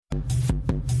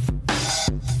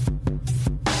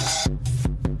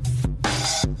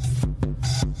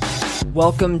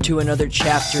Welcome to another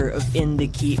chapter of In the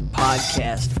Keep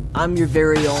podcast. I'm your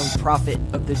very own prophet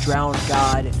of the drowned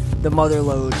god, the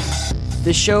Motherlode.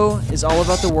 This show is all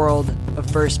about the world of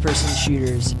first-person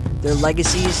shooters, their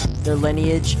legacies, their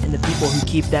lineage, and the people who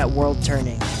keep that world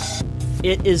turning.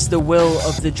 It is the will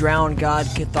of the drowned god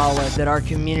Cathala that our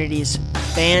communities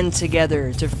band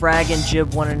together to frag and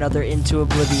jib one another into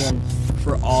oblivion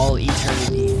for all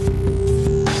eternity.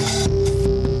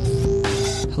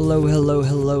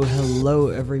 Hello,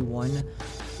 everyone.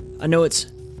 I know it's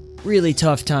really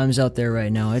tough times out there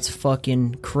right now. It's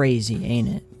fucking crazy, ain't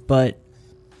it? But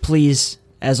please,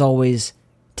 as always,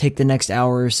 take the next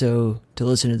hour or so to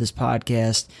listen to this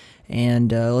podcast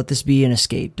and let this be an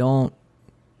escape. Don't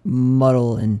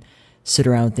muddle and sit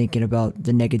around thinking about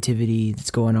the negativity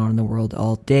that's going on in the world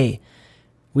all day.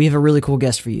 We have a really cool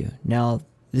guest for you. Now,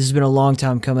 this has been a long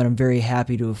time coming. I'm very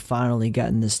happy to have finally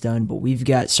gotten this done, but we've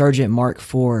got Sergeant Mark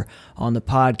IV on the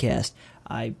podcast.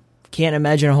 I can't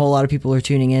imagine a whole lot of people are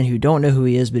tuning in who don't know who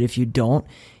he is, but if you don't,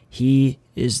 he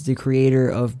is the creator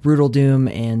of Brutal Doom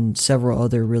and several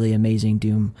other really amazing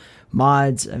Doom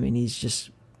mods. I mean, his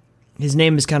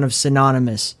name is kind of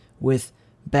synonymous with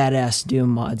badass Doom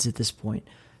mods at this point.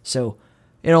 So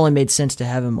it only made sense to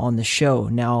have him on the show.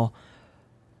 Now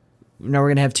we're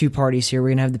going to have two parties here. We're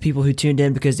going to have the people who tuned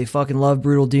in because they fucking love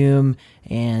Brutal Doom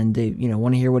and they,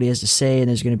 want to hear what he has to say. And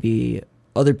there's going to be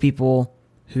other people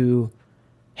who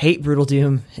hate Brutal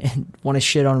Doom and want to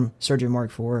shit on Sergeant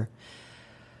Mark IV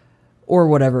or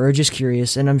whatever, or just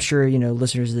curious. And I'm sure,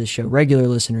 listeners of this show, regular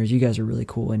listeners, you guys are really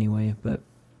cool anyway, but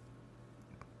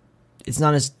it's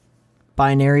not as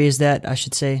binary as that, I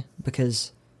should say,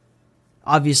 because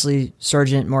obviously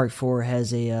Sergeant Mark IV has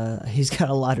he's got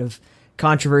a lot of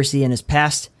controversy in his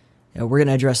past. We're going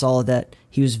to address all of that.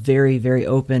 He was very, very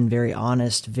open, very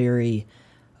honest, very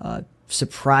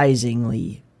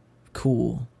surprisingly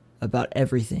cool about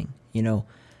everything,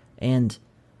 and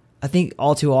I think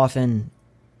all too often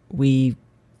we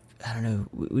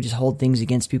just hold things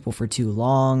against people for too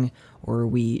long, or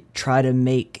we try to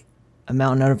make a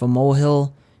mountain out of a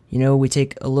molehill. We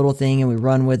take a little thing and we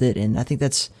run with it, and I think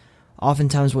that's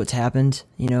oftentimes what's happened,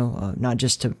 not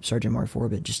just to Sergeant Mark IV,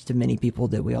 but just to many people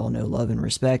that we all know, love, and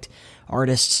respect,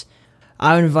 artists.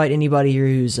 I would invite anybody here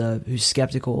who's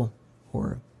skeptical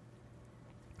or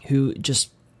who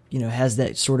just, has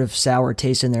that sort of sour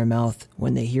taste in their mouth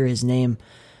when they hear his name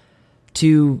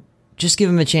to just give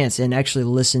him a chance and actually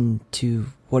listen to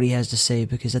what he has to say,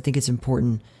 because I think it's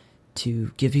important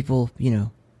to give people,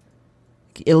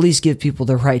 at least give people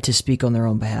the right to speak on their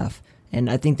own behalf. And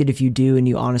I think that if you do and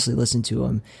you honestly listen to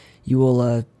him, you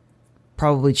will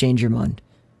probably change your mind.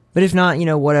 But if not,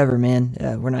 whatever, man.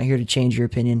 We're not here to change your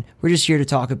opinion. We're just here to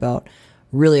talk about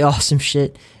really awesome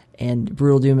shit. And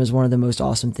Brutal Doom is one of the most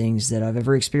awesome things that I've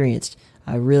ever experienced.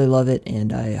 I really love it,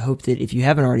 and I hope that if you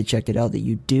haven't already checked it out, that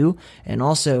you do. And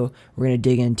also, we're going to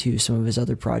dig into some of his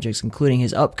other projects, including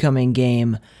his upcoming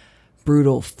game,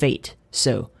 Brutal Fate.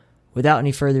 So, without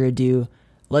any further ado,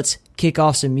 let's kick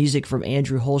off some music from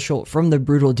Andrew Hulshult from the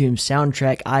Brutal Doom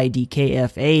soundtrack,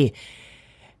 IDKFA,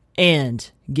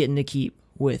 and get in the keep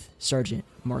with Sergeant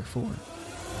Mark IV.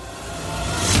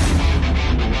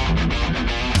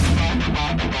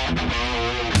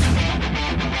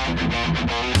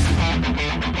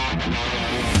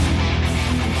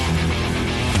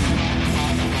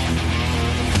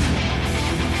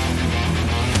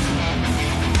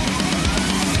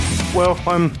 Well,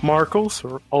 I'm Marcos,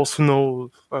 or also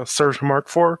known as Sergeant Mark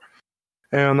IV,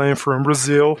 and I am from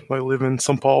Brazil. I live in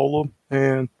São Paulo,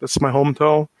 and that's my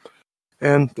hometown,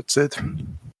 and that's it.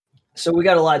 So we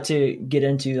got a lot to get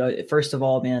into. First of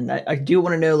all, man, I do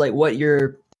want to know what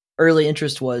your early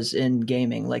interest was in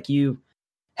gaming. You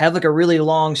have a really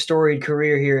long storied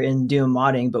career here in Doom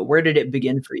modding, but where did it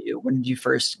begin for you? When did you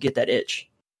first get that itch?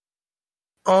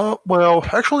 Well,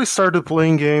 actually started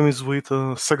playing games with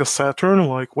Sega Saturn,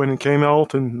 when it came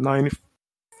out in 95,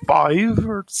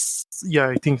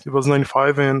 I think it was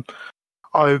 95, and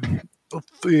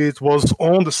it was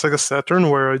on the Sega Saturn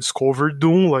where I discovered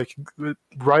Doom,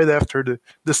 right after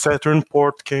the Saturn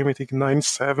port came, I think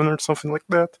 97 or something like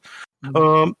that.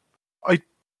 Mm-hmm.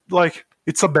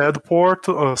 It's a bad port,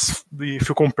 if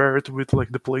you compare it with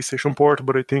the PlayStation port,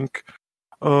 but I think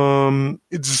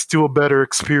it's still a better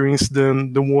experience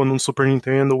than the one on Super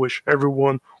Nintendo, which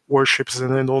everyone worships,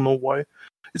 and I don't know why.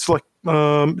 It's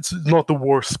it's not the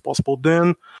worst possible.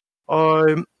 Then,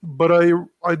 but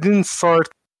I didn't start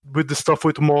with the stuff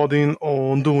with modding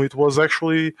on Doom. It was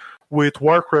actually with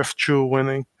Warcraft 2 when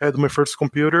I had my first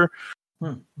computer,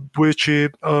 which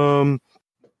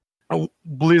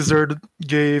Blizzard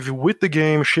gave with the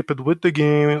game, shipped with the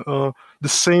game, the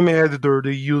same editor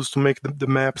they used to make the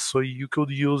maps, so you could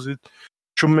use it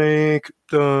to make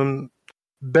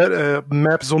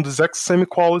maps on the exact same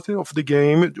quality of the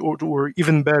game, or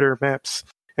even better maps.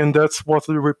 And that's what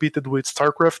they repeated with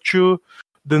StarCraft 2,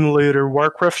 then later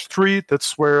Warcraft 3.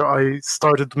 That's where I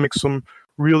started to make some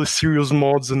really serious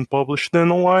mods and publish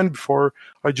them online. Before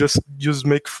I just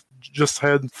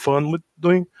had fun with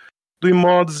doing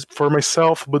mods for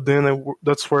myself, but then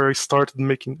that's where I started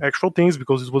making actual things,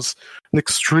 because it was an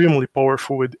extremely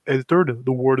powerful editor,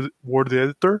 the word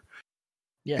editor.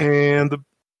 Yeah. And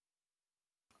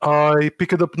I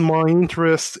picked up my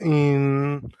interest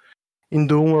in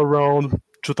Doom around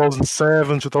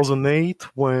 2007, 2008,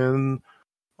 when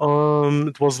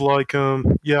it was like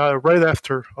right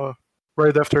after I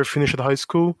finished high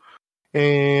school,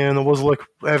 and I was like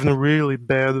having a really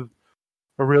bad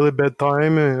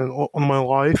time on my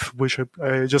life, which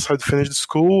I just had finished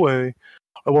school. I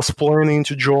was planning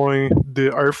to join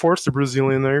the Air Force, the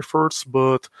Brazilian Air Force,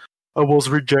 but I was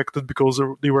rejected because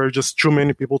there were just too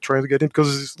many people trying to get in,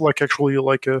 because it's like actually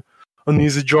like an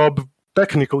easy job,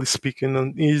 technically speaking,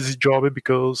 an easy job,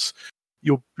 because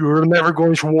you're never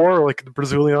going to war. Like the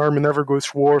Brazilian army never goes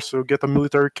to war, so you get a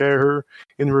military carrier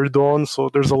and you're done. So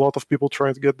there's a lot of people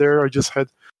trying to get there. I just had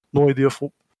no idea of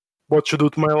what to do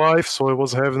to my life, so I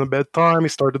was having a bad time. I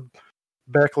started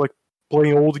back like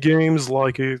playing old games,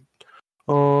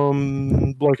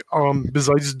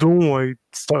 besides Doom,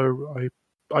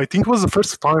 I think it was the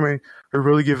first time I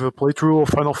really gave a playthrough of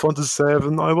Final Fantasy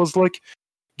VII. I was like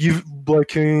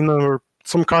in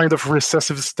some kind of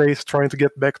recessive state, trying to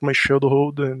get back to my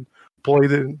childhood and play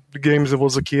the games I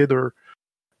was a kid, or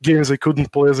games I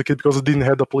couldn't play as a kid because I didn't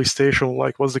have a PlayStation,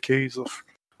 like was the case of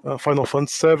Final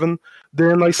Fantasy VII.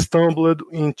 Then I stumbled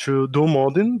into Doom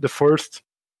modding. The first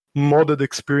modded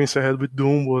experience I had with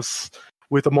Doom was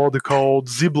with a mod called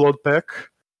Z-Blood Pack,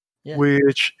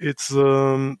 which it's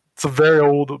a very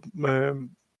old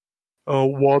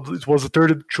WOD. It was a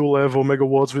 32 level mega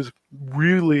WODs with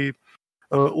really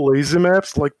lazy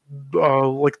maps, like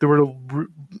they were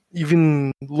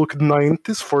even look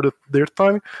 90s for their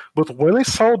time. But when I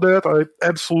saw that, I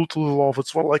absolutely love it.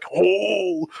 So like,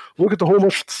 oh, look at how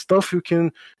much stuff you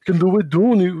can do with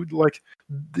Dune.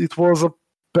 It was a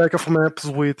pack of maps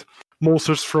with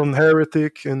monsters from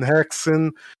Heretic and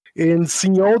Hexen, and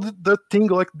seeing all that thing,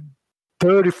 like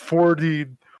 30, 40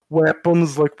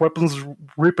 weapons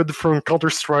ripped from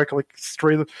Counter-Strike, like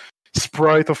straight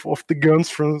sprite of the guns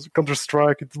from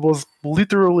Counter-Strike. It was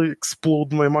literally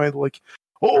explode my mind, like,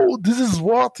 oh, this is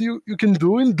what you can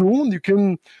do in Doom. You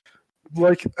can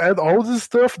like add all this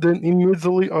stuff. Then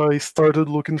immediately I started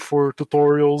looking for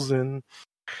tutorials, and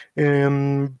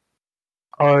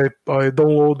I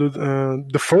downloaded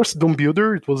the first Doom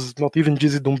Builder. It was not even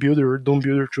GZ Doom Builder or Doom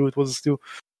Builder 2. It was still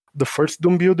the first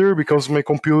Doom Builder, because my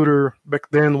computer back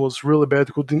then was really bad.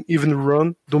 It couldn't even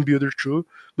run Doom Builder 2,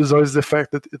 besides the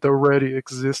fact that it already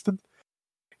existed.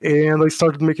 And I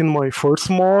started making my first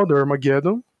mod,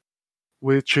 Armageddon,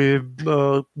 which, it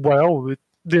was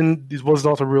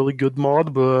not a really good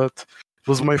mod, but it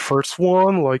was my first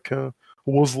one. I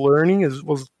was learning. It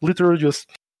was literally just,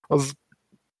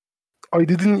 I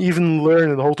didn't even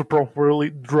learn how to properly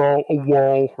draw a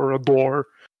wall or a door.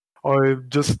 I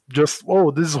just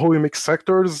oh, this is how you make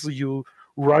sectors. You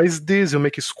rise this, you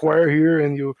make a square here,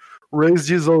 and you raise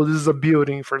this. Oh, this is a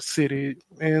building for a city.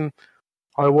 And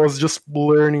I was just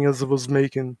learning as I was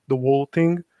making the whole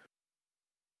thing.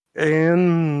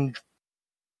 And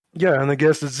yeah, and I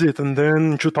guess that's it. And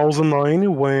then in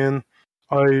 2009, when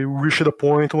I reached a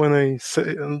point when I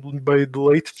said, by the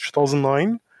late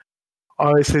 2009,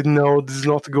 I said, no, this is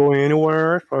not going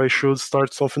anywhere. I should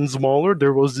start something smaller.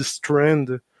 There was this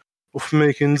trend of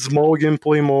making small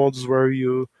gameplay mods where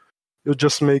you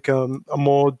just make a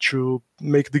mod to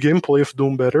make the gameplay of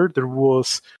Doom better. There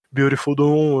was Beautiful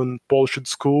Doom and Polished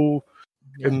Skull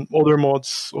and other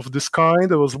mods of this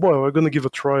kind. I was, well, I'm gonna give a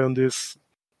try on this.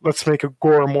 Let's make a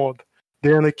gore mod.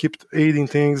 Then I kept adding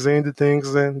things,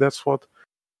 and that's what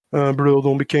Brutal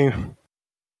Doom became.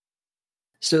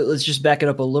 So let's just back it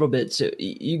up a little bit. So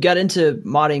you got into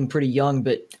modding pretty young,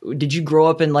 but did you grow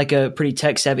up in like a pretty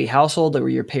tech savvy household? Or were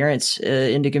your parents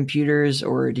into computers,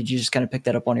 or did you just kind of pick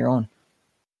that up on your own?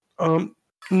 No.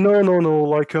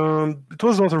 Like, it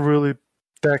was not a really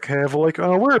tech heavy. Like,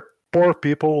 we're poor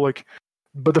people. Like,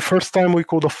 but the first time we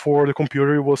could afford a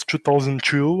computer was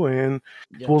 2002, and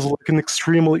it was like an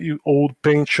extremely old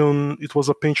Pentium. It was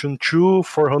a Pentium 2,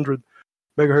 400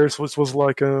 megahertz, which was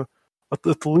like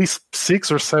at least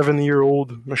 6 or 7 year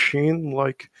old machine.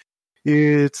 Like,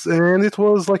 it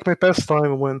was like my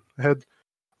pastime when I had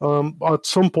At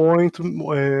some point,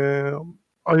 I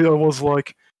was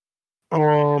like,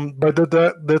 by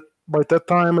that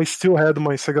time, I still had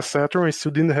my Sega Saturn.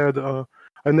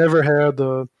 I never had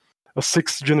a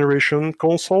sixth generation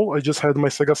console. I just had my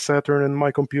Sega Saturn and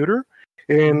my computer.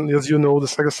 And as you know, the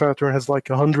Sega Saturn has like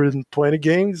 120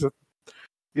 games.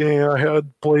 I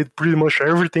had played pretty much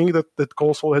everything that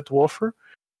console had to offer.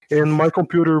 And my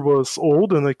computer was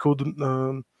old, and I could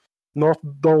not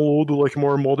download like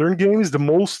more modern games. It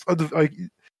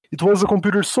was a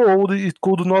computer so old it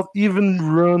could not even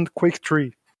run Quake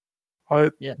 3.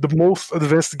 The most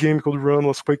advanced game it could run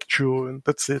was Quake 2, and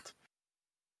that's it.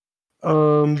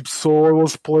 So I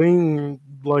was playing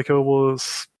like it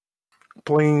was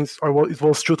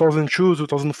 2002,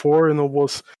 2004, and I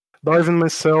was diving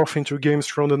myself into games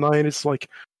from the 90s like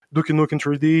Duke Nukem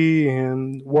 3D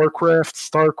and Warcraft,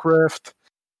 Starcraft,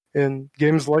 and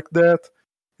games like that.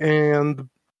 And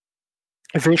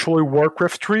eventually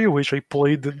Warcraft 3, which I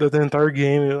played the entire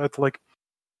game at like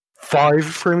 5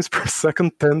 frames per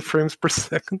second, 10 frames per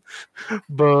second.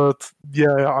 But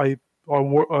yeah, I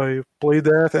played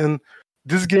that, and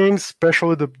these games,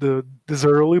 especially these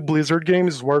early Blizzard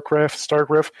games, Warcraft,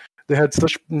 Starcraft, they had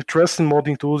such interesting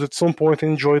modding tools. At some point, I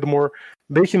enjoyed more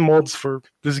making mods for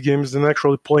these games than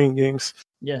actually playing games.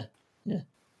 Yeah.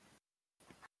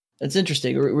 That's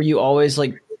interesting. Were you always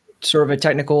like sort of a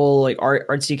technical, like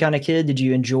artsy kind of kid? Did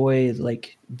you enjoy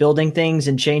like building things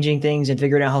and changing things and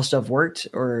figuring out how stuff worked?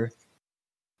 Or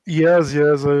yes.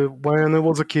 When I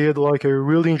was a kid, like I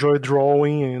really enjoyed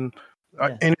drawing and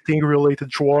anything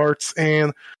related to arts.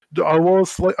 And I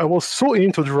was so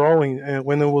into drawing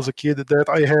when I was a kid that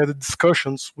I had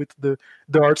discussions with the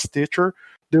arts teacher.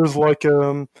 There was like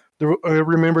I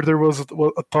remember there was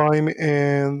a time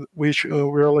in which we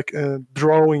were like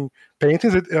drawing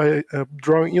paintings.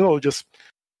 Drawing, just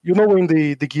when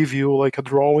they give you like a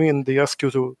drawing and they ask you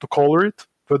to color it,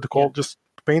 just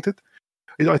paint it.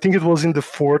 I think it was in the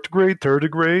third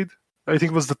grade. I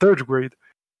think it was the third grade.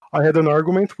 I had an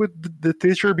argument with the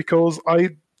teacher because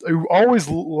I always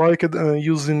liked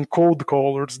using cold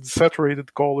colors,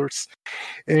 saturated colors,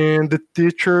 and the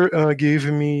teacher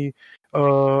gave me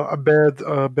a bad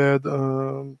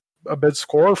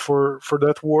score for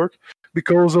that work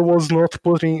because I was not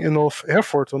putting enough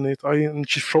effort on it. And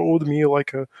she showed me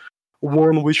like a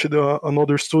one which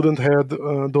another student had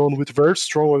done with very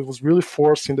strong. I was really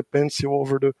forcing the pencil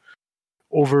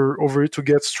over it to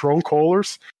get strong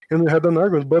colors. And we had an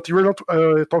argument, but you're not,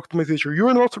 talked to my teacher,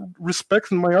 you're not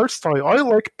respecting my art style. I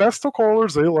like pastel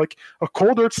colors, I like a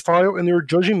cold art style, and you're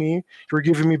judging me, you're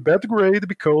giving me bad grade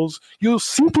because you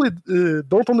simply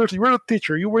don't understand. You're a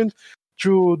teacher, you went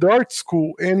to the art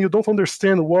school, and you don't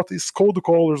understand what is cold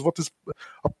colors, what is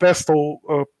a pastel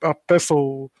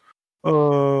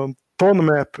tone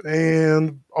map,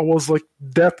 and I was like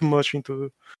that much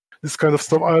into this kind of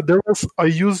stuff. I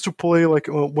used to play like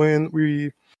when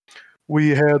we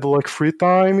had like free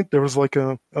time. There was like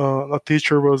a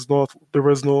teacher was not. There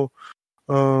was no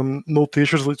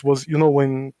teachers. It was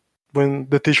when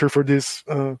the teacher for this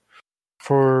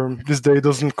day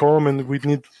doesn't come and we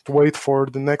need to wait for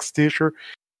the next teacher.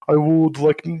 I would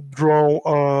like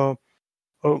draw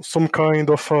some kind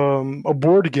of a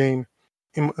board game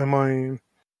in my.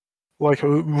 Like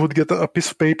we would get a piece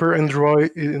of paper and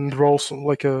draw some,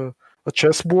 like a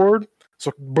chessboard,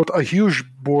 but a huge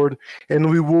board, and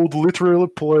we would literally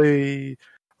play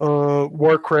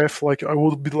Warcraft. Like I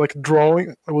would be like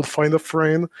drawing. I would find a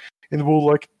friend, and we'll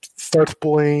like start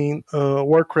playing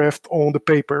Warcraft on the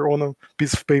paper, on a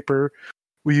piece of paper.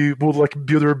 We would like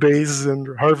build our bases and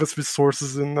harvest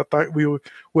resources, and attack. We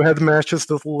had matches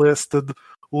that lasted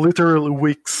literally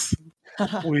weeks.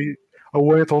 I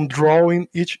went on drawing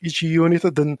each unit,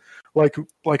 and then like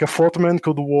a footman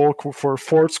could walk for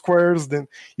 4 squares. Then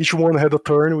each one had a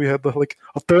turn. We had like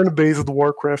a turn-based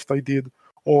Warcraft I did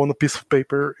on a piece of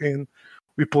paper, and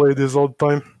we played this all the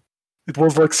time. It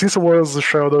was like since I was a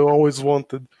child, I always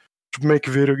wanted to make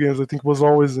video games. I think it was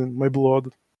always in my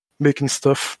blood, making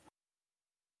stuff.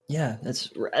 Yeah,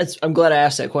 that's. I'm glad I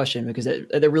asked that question because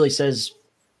that really says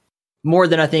more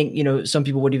than I think, some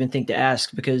people would even think to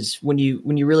ask, because when you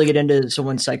really get into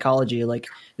someone's psychology, like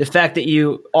the fact that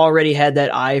you already had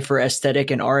that eye for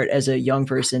aesthetic and art as a young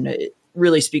person, it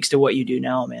really speaks to what you do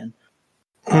now, man.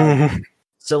 Mm-hmm.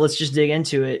 So let's just dig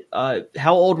into it.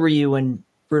 How old were you when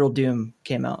Brutal Doom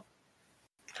came out?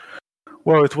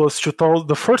 Well, it was 2000.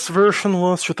 The first version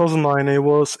was 2009. I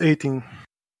was 18.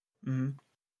 Mm-hmm.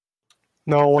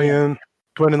 Now I am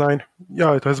 29.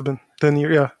 Yeah, it has been 10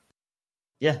 years. Yeah.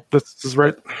 Yeah. That's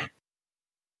right.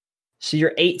 So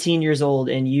you're 18 years old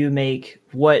and you make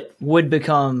what would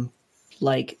become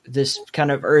like this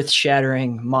kind of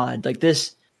earth-shattering mod. Like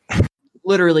this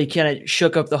literally kind of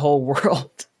shook up the whole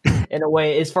world in a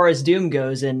way as far as Doom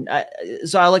goes. And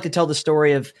so I like to tell the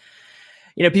story of,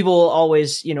 people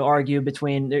always, argue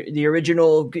between the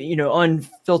original,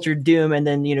 unfiltered Doom and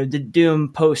then, the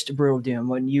Doom post Brutal Doom,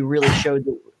 when you really showed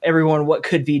everyone what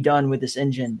could be done with this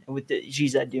engine, with the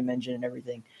GZ Doom engine and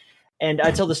everything. And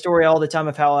I tell the story all the time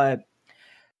of how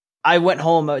I went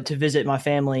home to visit my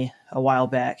family a while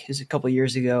back. It was a couple of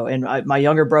years ago. And my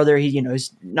younger brother, he,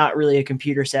 is not really a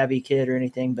computer savvy kid or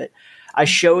anything, but I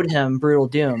showed him Brutal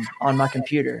Doom on my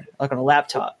computer, like on a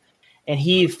laptop. And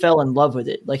he fell in love with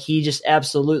it. Like he just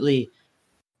absolutely,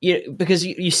 because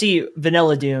you see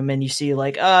Vanilla Doom and you see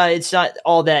like, it's not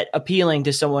all that appealing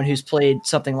to someone who's played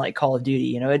something like Call of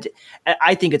Duty.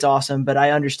 I think it's awesome, but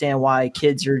I understand why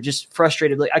kids are just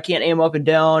frustrated. Like I can't aim up and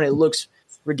down. It looks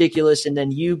ridiculous. And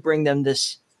then you bring them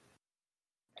this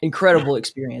incredible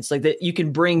experience, like that you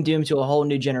can bring Doom to a whole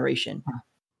new generation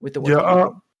with the way.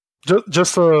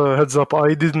 Just a heads up,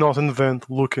 I did not invent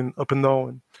looking up and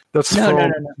down. That's no.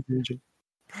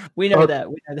 We know that.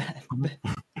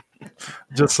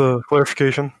 Just a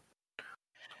clarification.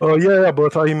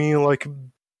 But I mean, like,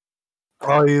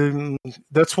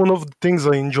 that's one of the things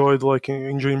I enjoyed, like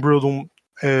enjoying Brutal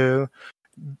Doom.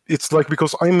 It's like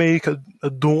because I make a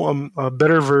Doom, a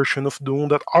better version of Doom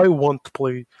that I want to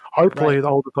play. I play it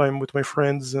all the time with my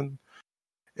friends,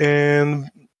 and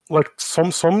like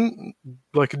some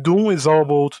like Doom is all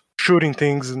about shooting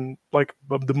things, and like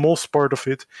the most part of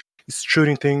it is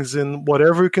shooting things, and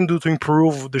whatever you can do to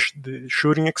improve the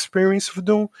shooting experience of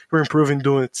Doom, you're improving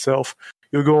Doom itself.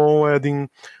 You go on adding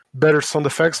better sound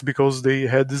effects because they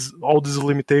had all these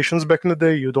limitations back in the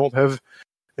day. You don't have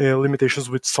limitations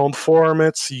with sound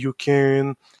formats. You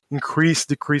can decrease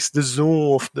the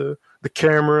zoom of the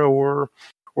camera, or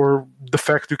the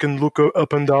fact you can look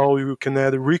up and down. You can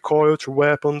add recoil to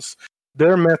weapons.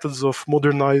 There are methods of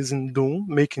modernizing Doom,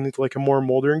 making it like a more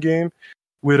modern game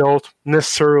without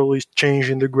necessarily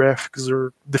changing the graphics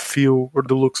or the feel or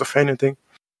the looks of anything.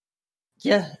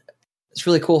 Yeah, it's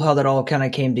really cool how that all kind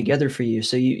of came together for you.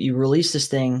 So you released this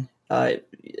thing, the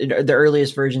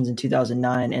earliest versions in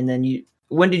 2009, and then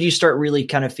when did you start really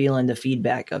kind of feeling the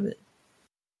feedback of it?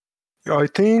 I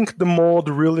think the mod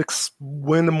really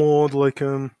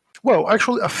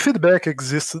actually a feedback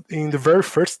existed in the very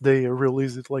first day I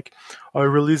released it. Like I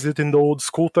released it in the old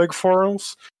Skulltag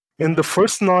forums, and the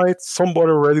first night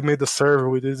somebody already made a server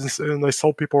with it, and I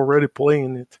saw people already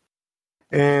playing it.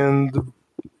 And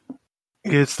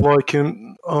it's like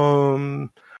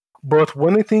but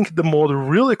when I think the mod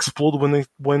really exploded,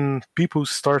 when people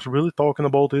start really talking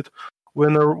about it,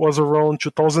 when it was around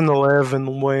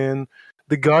 2011, when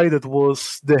the guy that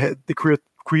was the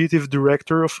creative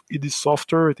director of id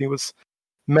Software, I think it was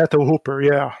Metal Hooper.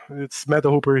 Yeah, it's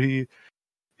Metal Hooper. He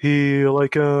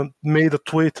made a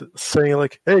tweet saying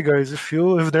like, "Hey guys, if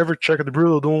you have never checked the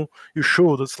Brutal Doom, you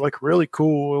should. It's like really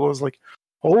cool." It was like,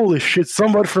 "Holy shit!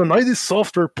 Somebody from id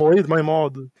Software played my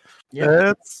mod." Yeah.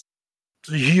 That's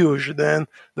huge. Then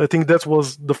I think that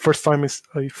was the first time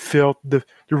I felt the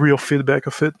real feedback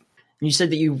of it. You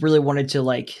said that you really wanted to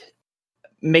like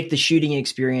make the shooting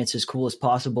experience as cool as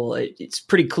possible. It's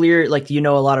pretty clear, like a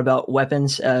lot about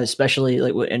weapons, especially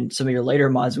like in some of your later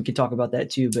mods. We could talk about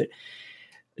that too. But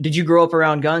did you grow up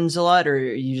around guns a lot, or are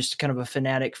you just kind of a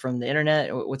fanatic from the internet?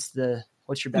 What's your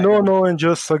background? No, I'm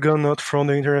just a gun nut from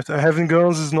the internet. Having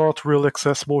guns is not really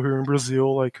accessible here in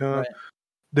Brazil. Like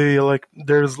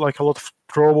there's like a lot of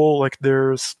trouble. Like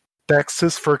there's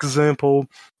taxes, for example.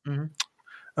 Mm-hmm.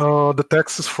 The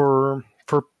taxes for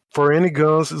any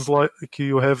guns is like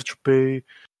you have to pay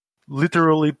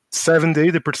literally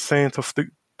 70-80% of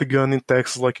the gun in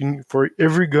taxes. Like for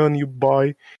every gun you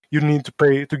buy, you need to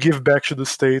pay to give back to the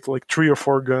state like 3 or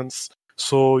 4 guns.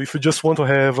 So if you just want to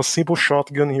have a simple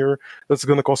shotgun here, that's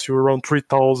gonna cost you around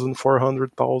 3,000,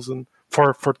 400,000,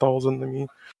 4,000. I mean,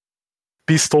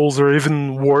 pistols are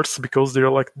even worse because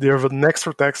they have an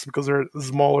extra tax because they're a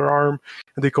smaller arm,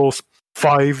 and they cost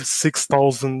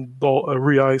 5,000-6,000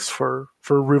 reais for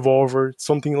a revolver. It's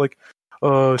something like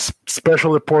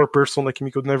especially a poor person like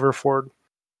me could never afford.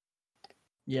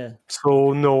 Yeah.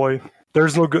 So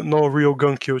there's no real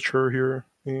gun culture here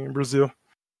in Brazil.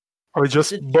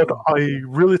 But I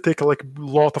really take like a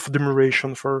lot of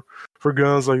admiration for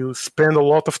guns. I spend a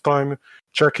lot of time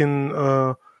checking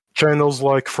channels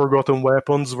like Forgotten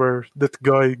Weapons, where that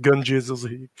guy Gun Jesus,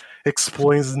 he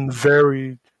explains in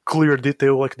very clear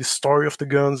detail like the story of the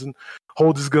guns and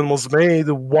how this gun was made,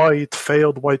 why it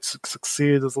failed, why it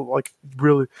succeeded. Like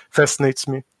really fascinates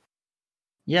me.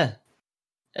 Yeah,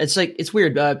 It's like, it's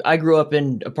weird. I grew up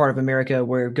in a part of America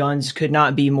where guns could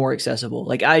not be more accessible.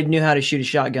 Like, I knew how to shoot a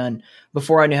shotgun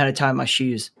before I knew how to tie my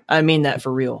shoes. I mean that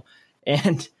for real.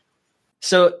 And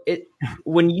so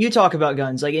when you talk about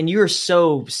guns, like, and you're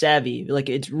so savvy, like,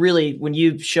 it's really, when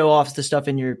you show off the stuff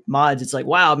in your mods, it's like,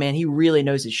 wow, man, he really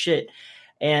knows his shit.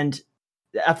 And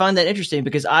I find that interesting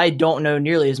because I don't know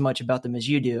nearly as much about them as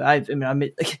you do. I'm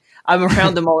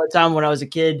around them all the time. When I was a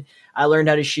kid, I learned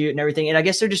how to shoot and everything. And I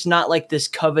guess they're just not like this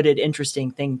coveted,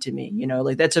 interesting thing to me. You know,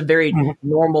 like, that's a very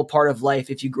normal part of life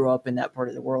if you grow up in that part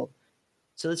of the world.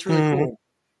 So that's really cool.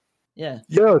 Yeah.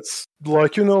 Yeah, it's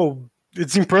like,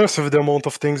 it's impressive the amount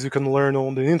of things you can learn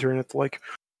on the internet. Like,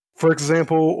 for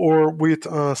example, or with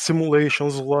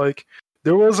simulations, like,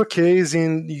 there was a case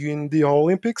in the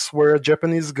Olympics where a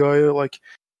Japanese guy, like,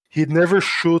 he never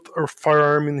shoot a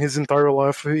firearm in his entire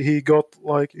life. He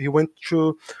went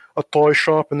to a toy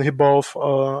shop and he bought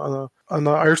an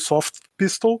airsoft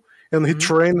pistol, and he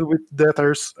trained with that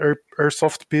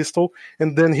airsoft pistol.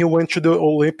 And then he went to the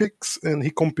Olympics and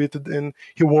he competed and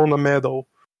he won a medal.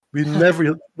 It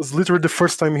was literally the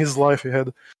first time in his life he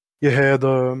had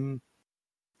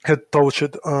touched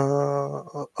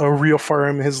a real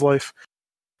firearm in his life.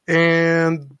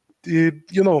 And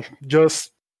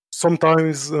just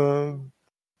sometimes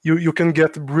you can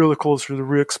get really close to the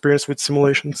real experience with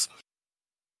simulations.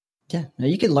 Yeah, now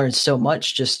you can learn so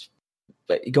much just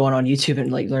going on YouTube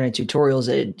and like learning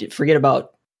tutorials. Forget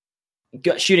about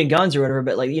shooting guns or whatever,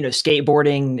 but like,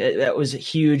 skateboarding, that was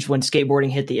huge when skateboarding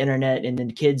hit the internet, and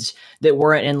then kids that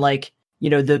weren't in like,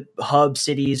 the hub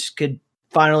cities could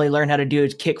finally learn how to do a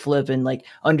kickflip and like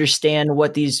understand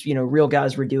what these, real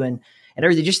guys were doing and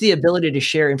everything. Just the ability to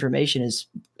share information is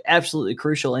absolutely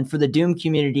crucial. And for the Doom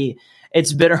community,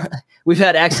 we've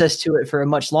had access to it for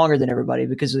much longer than everybody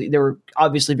because they were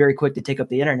obviously very quick to take up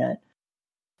the internet.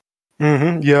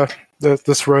 Yeah,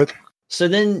 that's right. So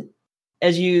then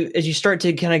as you start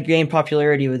to kind of gain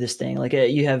popularity with this thing, like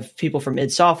you have people from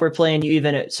id Software playing you.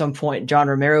 Even at some point, John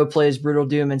Romero plays Brutal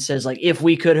Doom and says, like, if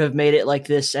we could have made it like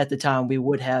this at the time, we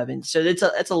would have. And so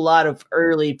that's a lot of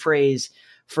early praise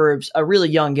for a really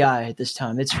young guy at this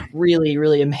time. It's really,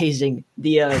 really amazing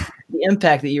the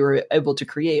impact that you were able to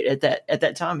create at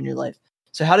that time in your life.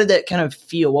 So how did that kind of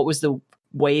feel? What was the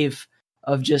wave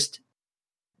of just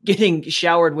getting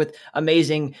showered with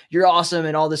amazing, you're awesome,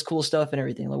 and all this cool stuff and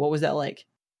everything? Like, what was that like?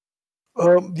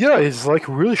 Yeah, it's like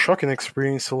a really shocking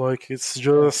experience. Like, it's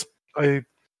just when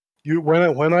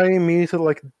I meet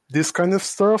like this kind of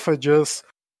stuff, I just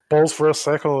pause for a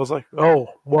second. I was like, oh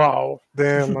wow.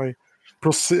 Then I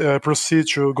proceed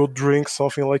to go drink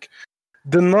something. Like,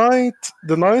 the night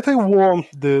I won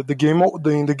the game,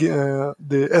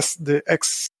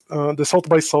 the South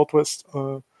by Southwest,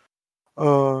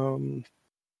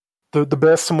 the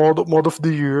best mod of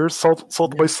the year,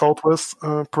 South by Southwest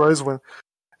prize, when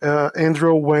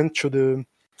Andrew went to the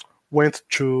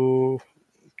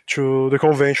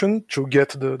convention to get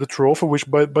the trophy, which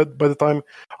by the time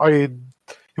I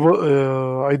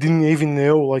didn't even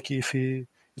know like if it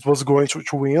was going to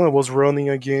win. I was running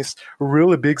against a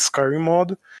really big Skyrim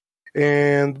mod,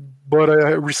 but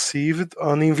I received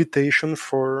an invitation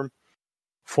for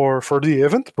the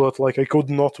event, but like I could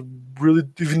not really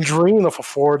even dream of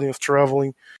affording of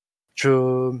traveling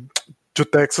to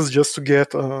Texas just to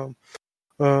get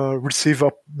receive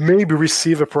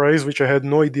a prize which I had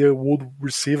no idea I would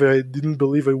receive. I didn't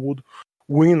believe I would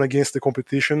win against the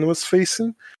competition I was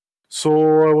facing. So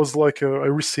I was like, I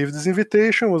received this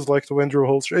invitation. Was like to Andrew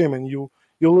Holst, hey man, you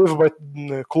live by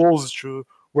close to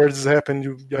where this happened.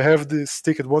 You have this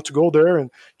ticket. Want to go there and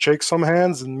shake some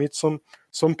hands and meet some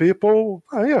people?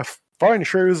 Yeah, fine,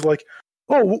 sure. He was like,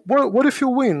 oh, what if you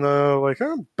win? Like,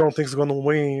 I don't think it's gonna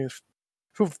win.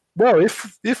 If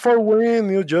I win,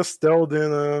 you just tell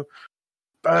them,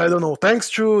 I don't know, thanks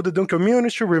to the Doom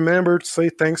community. Remember to say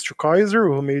thanks to Kaiser,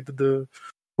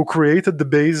 who created the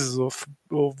basis of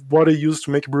what I used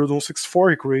to make Brutal 64.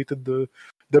 He created the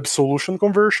Absolution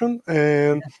conversion,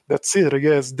 and that's it, I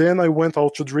guess. Then I went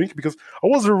out to drink because I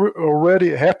was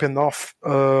already happy enough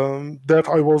that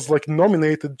I was like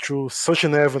nominated to such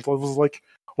an event. I was like,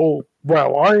 oh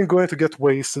wow, I'm going to get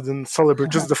wasted and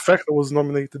celebrate just the fact I was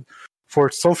nominated for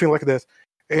something like that.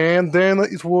 And then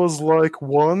it was like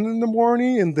 1 a.m,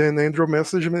 and then Andrew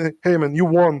messaged me, hey man, you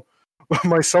won.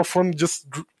 My cell phone just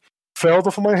fell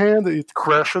off my hand, it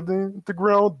crashed in the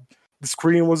ground, the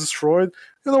screen was destroyed.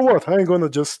 You know what, I ain't gonna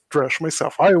just trash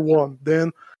myself. I won.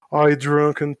 Then I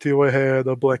drank until I had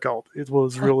a blackout. It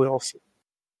was really awesome.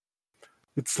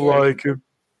 It's like,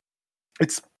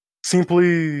 it's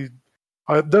simply,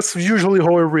 That's usually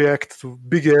how I react to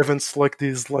big events like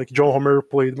this. Like John Romero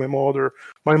played my mod, or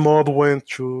my mod went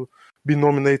to be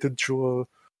nominated to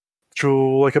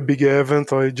like a big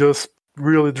event. I just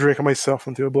really drink myself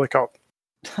until I black out.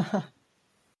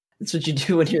 That's what you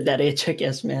do when you're that itch, I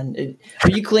guess, man.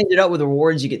 You cleaned it up with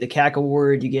awards. You get the CAC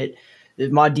award, you get the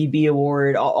ModDB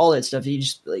award, all that stuff. You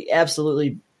just like,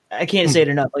 absolutely, I can't say it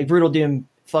enough. Like Brutal Doom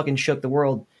fucking shook the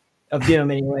world of Doom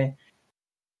anyway.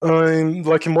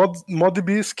 Like in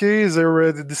ModDB's case, I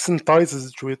already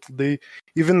desensitized to it. They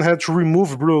even had to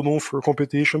remove Brutal Doom for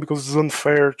competition because it's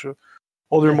unfair to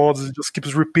other mods. It just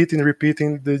keeps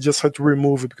repeating. They just had to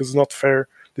remove it because it's not fair.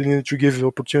 They needed to give the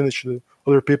opportunity to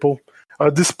other people.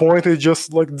 At this point, they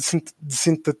just like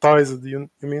desynthesized. You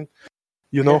mean?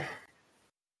 You know?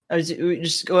 We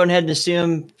just go ahead and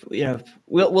assume.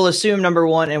 We'll assume number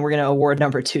one, and we're going to award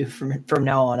number two from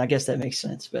now on. I guess that makes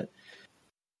sense, but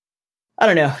I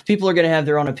don't know. People are going to have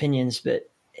their own opinions, but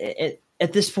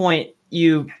at this point,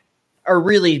 you are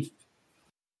really,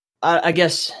 I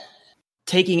guess,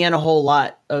 taking in a whole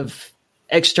lot of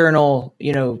external,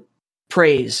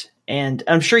 praise. And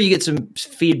I'm sure you get some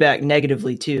feedback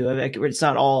negatively too. I mean, it's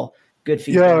not all good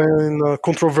feedback. Yeah, I'm a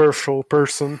controversial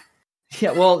person.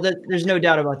 Yeah, well, there's no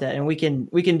doubt about that, and we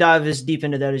can dive as deep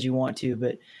into that as you want to.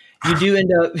 But you do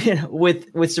end up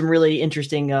with some really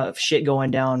interesting shit going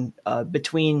down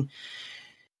between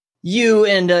you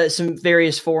and some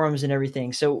various forums and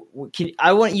everything. So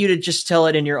I want you to just tell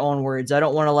it in your own words. I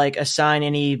don't want to like assign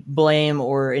any blame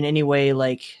or in any way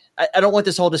like I don't want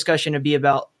this whole discussion to be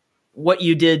about what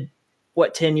you did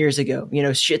 10 years ago,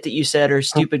 shit that you said or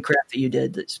stupid crap that you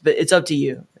did. But it's up to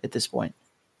you at this point.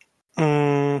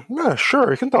 Yeah,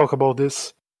 sure. I can talk about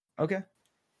this. Okay.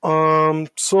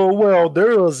 So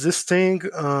there was this thing.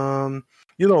 I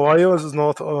was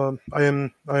not.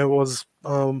 I was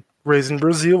raised in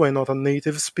Brazil. I'm not a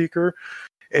native speaker,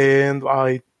 and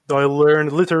I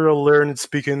literally learned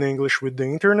speaking English with the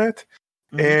internet.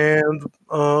 Mm-hmm.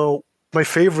 And my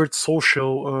favorite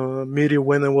social media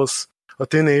when I was a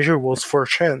teenager was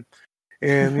 4chan,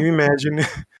 and you imagine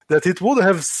that it would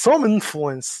have some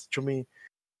influence to me.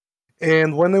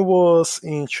 And when I was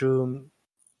into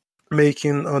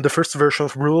making the first version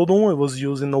of Brutal Doom, I was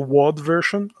using a WOD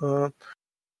version.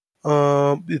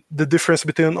 The difference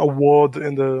between a WOD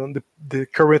and the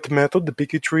current method, the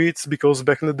picky tree, it's because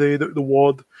back in the day, the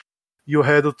WOD, you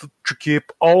had to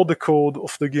keep all the code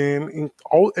of the game,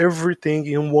 everything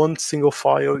in one single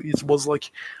file. It was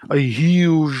like a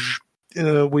huge,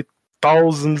 with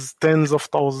tens of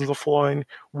thousands of lines,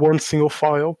 one single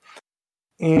file.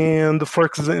 And for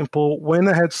example, when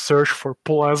I had search for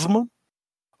plasma,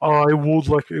 I would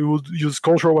use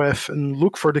Ctrl F and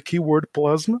look for the keyword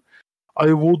plasma.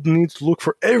 I would need to look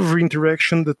for every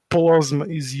interaction that plasma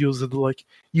is used, like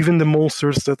even the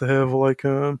monsters that have like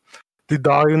they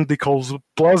die and they cause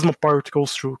plasma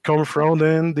particles to come from,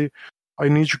 and I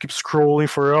need to keep scrolling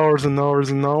for hours and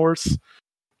hours and hours.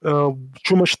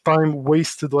 Too much time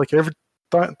wasted. Like every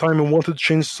time I wanted to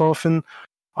change something,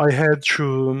 I had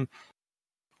to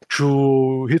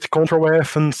hit Ctrl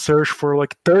F and search for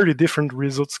like 30 different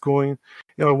results going.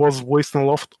 I was wasting a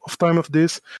lot of time of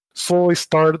this. So I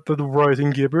started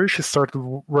writing gibberish. I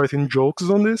started writing jokes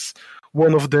on this.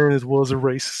 One of them, it was a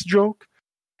racist joke.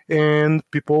 And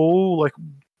people, like,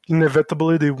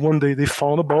 inevitably, one day they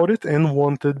found about it and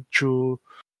wanted to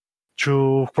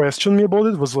question me about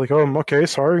it. It was like, okay,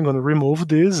 sorry, I'm going to remove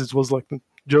this. It was like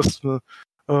just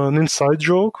an inside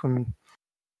joke.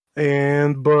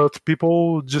 But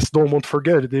people just don't want to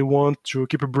forget it. They want to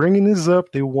keep bringing this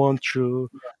up. They want to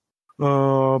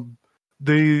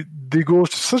they go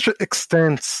to such an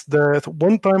extent that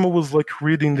one time I was like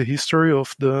reading the history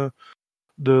of the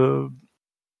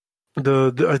I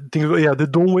think the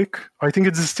Doomwick. I think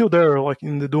it's still there, like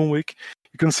in the Doomwick.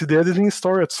 You can see the editing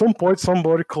story. At some point,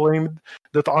 somebody claimed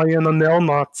that I am a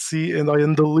neo-Nazi and I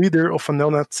am the leader of a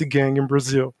neo-Nazi gang in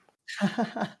Brazil.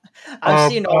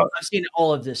 I've seen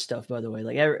all of this stuff, by the way.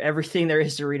 Like everything there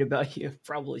is to read about you,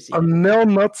 probably seen a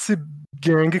neo-Nazi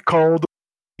gang called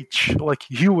H, like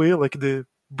Huey, like the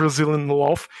Brazilian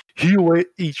laugh, Huey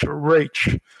H,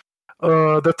 Rage,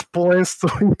 that plans to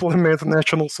implement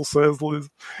national socialism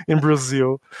in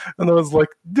Brazil. And I was like,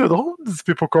 dude, how do these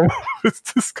people come up with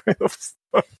this kind of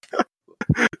stuff?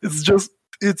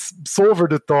 It's so over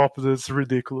the top that it's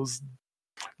ridiculous.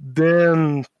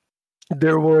 Then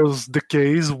there was the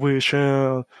case which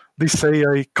they say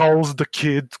I caused the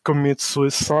kid to commit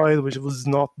suicide, which was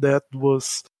not that.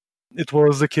 It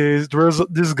was the case. There was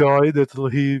this guy that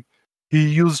he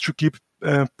used to keep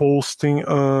posting.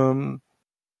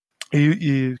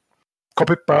 He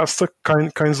copy pasta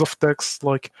kinds of text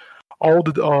like, all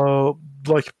the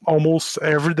like almost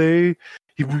every day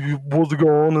he would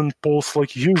go on and post like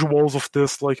huge walls of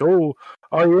this, like, oh,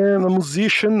 I am a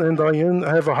musician and I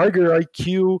have a higher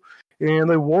IQ,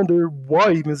 and I wonder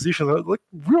why musicians are like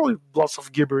really lots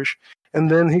of gibberish. And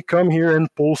then he come here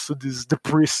and posted this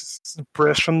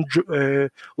depression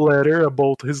letter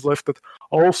about his life that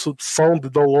also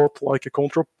sounded a lot like a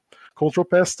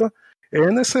contrapesta.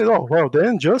 And I said, oh well,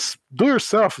 then just do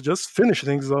yourself, just finish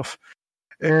things off.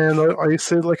 And I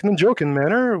said, like, in a joking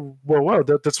manner, well,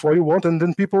 that's what you want. And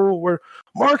then people were,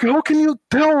 Mark, how can you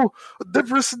tell a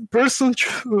depressed person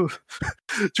to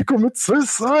commit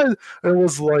suicide? And I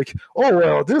was like, oh,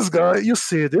 well, this guy, you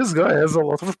see, this guy has a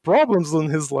lot of problems in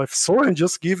his life. So I'm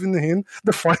just giving him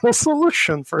the final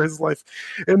solution for his life.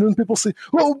 And then people say,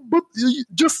 well, but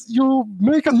you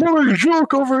make another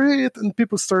joke over it. And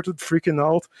people started freaking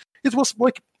out. It was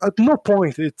like, at no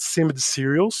point it seemed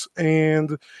serious.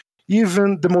 And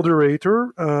even the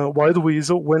moderator, Wild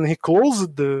Weasel, when he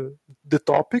closed the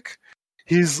topic,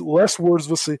 his last words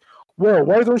was say, well,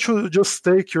 why don't you just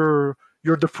take your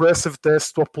depressive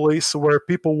test to a place where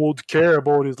people would care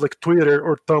about it, like Twitter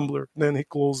or Tumblr? Then he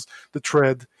closed the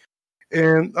thread.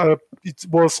 And it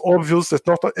was obvious that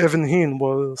not even him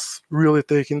was really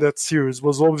taking that serious. It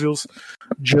was obvious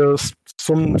just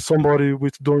somebody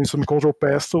with doing some control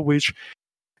pasta, which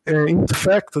in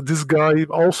fact, this guy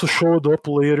also showed up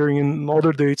later in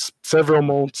other dates, several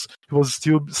months. He was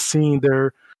still seen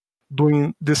there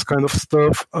doing this kind of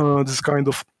stuff, this kind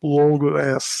of long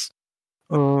ass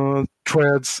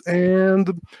threads.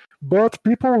 But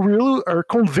people really are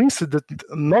convinced that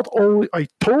not only I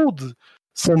told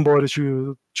somebody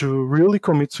to really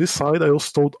commit suicide, I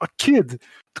also told a kid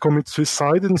to commit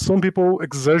suicide, and some people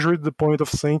exaggerate the point of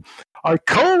saying I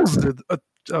caused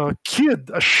a kid,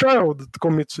 a child, to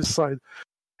commit suicide.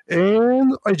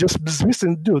 And I just dismissed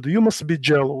it. Dude, you must be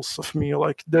jealous of me.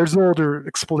 Like, there's no other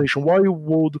explanation. Why you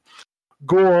would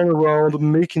go on around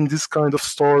making this kind of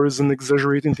stories and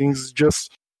exaggerating things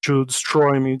just to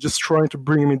destroy me, just trying to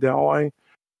bring me down?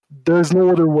 There's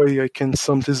no other way I can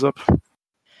sum this up.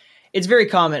 It's very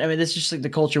common. I mean, this is just like the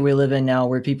culture we live in now,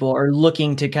 where people are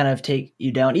looking to kind of take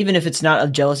you down, even if it's not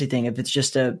a jealousy thing. If it's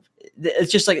just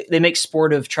like they make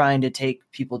sport of trying to take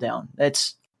people down.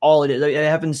 That's all it is. It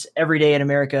happens every day in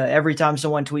America. Every time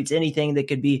someone tweets anything that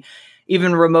could be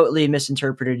even remotely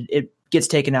misinterpreted, it gets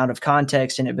taken out of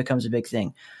context and it becomes a big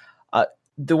thing.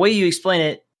 The way you explain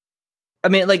it, I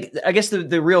mean, like, I guess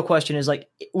the real question is, like,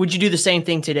 would you do the same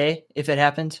thing today if it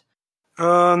happened?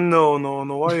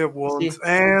 No, I won't.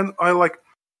 And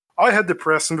I had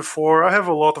depression before. I have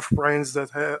a lot of friends that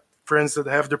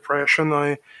have depression.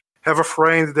 I have a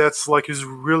friend that's like is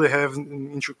really heavy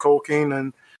into cocaine,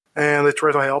 and I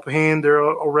try to help him. There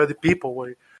are already people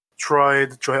I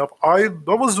tried to help. I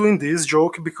was doing this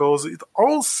joke because it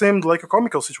all seemed like a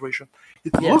comical situation.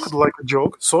 It looked like a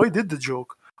joke, so I did the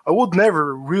joke. I would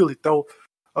never really tell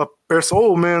a person,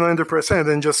 oh man, I'm depressed, and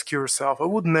then just kill yourself. I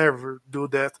would never do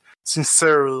that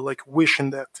sincerely, like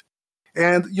wishing that.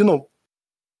 And,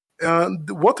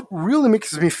 what really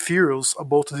makes me furious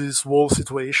about this whole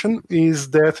situation is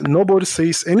that nobody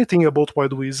says anything about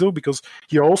Wild Weasel, because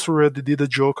he also already did a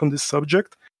joke on this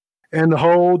subject, and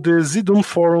how the Zidane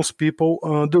forums people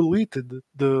deleted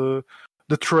the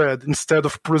thread instead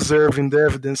of preserving the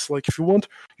evidence. Like, if you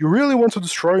really want to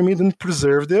destroy me, then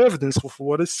preserve the evidence of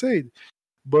what I said.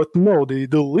 But no, they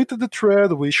deleted the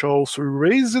thread, which also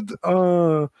erased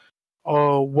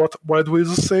what Wild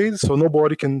Weasel said, so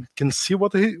nobody can see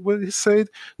what he said.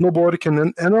 Nobody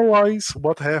can analyze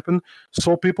what happened,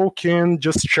 so people can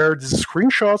just share these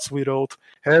screenshots without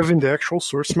having the actual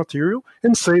source material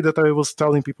and say that I was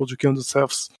telling people to kill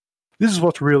themselves. This is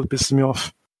what really pisses me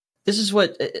off. This is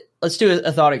what. Let's do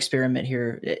a thought experiment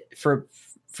here for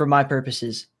my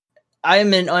purposes. I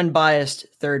am an unbiased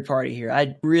third party here.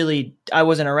 I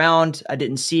wasn't around. I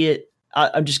didn't see it.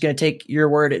 I'm just going to take your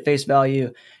word at face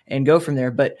value and go from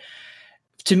there. But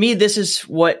to me, this is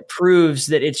what proves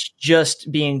that it's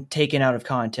just being taken out of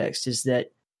context, is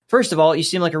that, first of all, you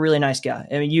seem like a really nice guy.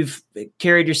 I mean, you've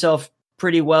carried yourself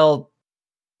pretty well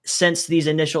since these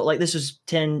initial, like, this was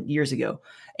 10 years ago.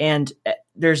 And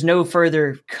there's no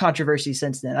further controversy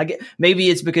since then. Maybe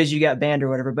it's because you got banned or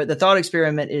whatever, but the thought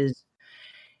experiment is,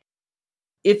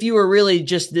 if you were really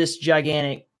just this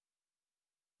gigantic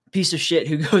piece of shit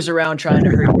who goes around trying to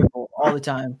hurt people all the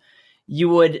time, you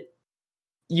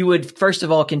would first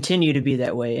of all continue to be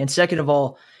that way, and second of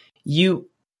all,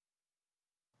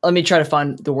 let me try to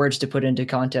find the words to put into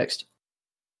context.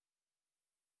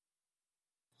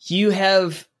 You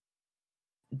have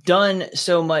done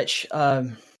so much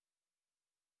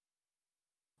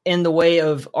in the way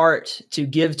of art to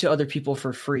give to other people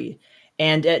for free.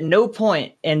 And at no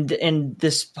point in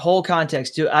this whole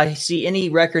context do I see any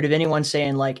record of anyone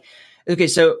saying like, okay,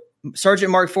 so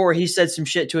Sergeant Mark IV, he said some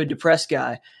shit to a depressed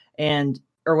guy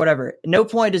or whatever. At no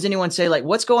point does anyone say like,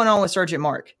 what's going on with Sergeant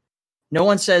Mark? No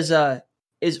one says,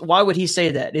 why would he say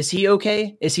that? Is he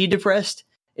okay? Is he depressed?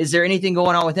 Is there anything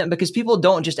going on with him? Because people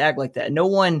don't just act like that. No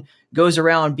one goes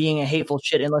around being a hateful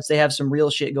shit unless they have some real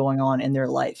shit going on in their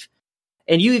life.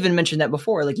 And you even mentioned that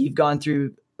before, like you've gone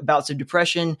through bouts of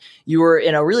depression. You were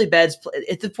in a really bad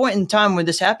at the point in time when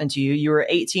this happened to you. You were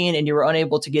 18 and you were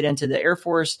unable to get into the Air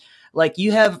Force. Like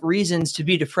you have reasons to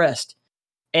be depressed.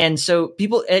 And so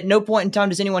people at no point in time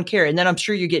does anyone care. And then I'm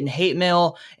sure you're getting hate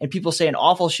mail and people saying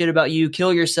awful shit about you,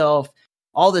 kill yourself,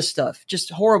 all this stuff,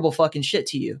 just horrible fucking shit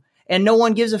to you. And no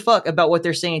one gives a fuck about what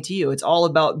they're saying to you. It's all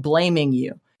about blaming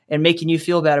you and making you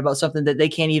feel bad about something that they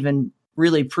can't even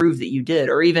really prove that you did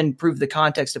or even prove the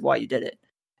context of why you did it.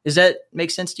 Does that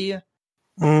make sense to you?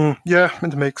 Yeah,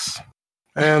 it makes.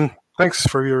 And thanks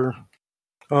for your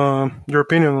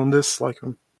opinion on this, like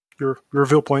your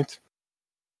viewpoint.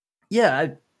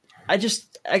 Yeah,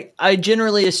 I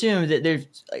generally assume that there's,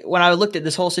 when I looked at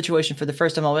this whole situation for the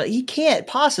first time, I'm like, he can't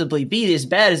possibly be as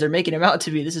bad as they're making him out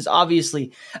to be. This is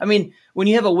obviously, I mean, when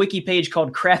you have a wiki page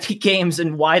called Crappy Games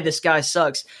and Why This Guy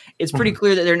Sucks, it's pretty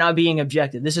clear that they're not being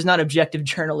objective. This is not objective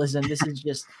journalism. This is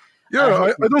just... Yeah,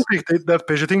 I don't think that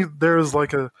page. I think there's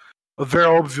like a very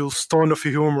obvious tone of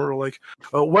humor. Like,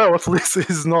 well, at least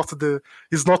he's not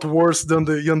worse than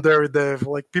the Yandere dev.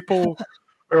 Like, people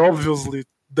are obviously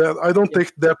that. I don't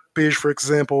take that page, for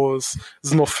example, as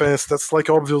an offense. That's like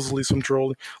obviously some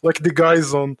trolling. Like the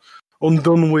guys on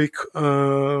Dunwick,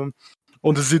 on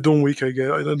the Z Dunwick, I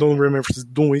guess. I don't remember if it's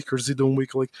Dunwick or Z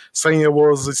Dunwick. Like saying I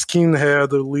was a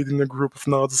skinhead leading a group of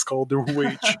Nazis called the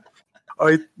Wage.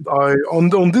 I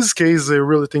on this case, I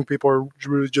really think people are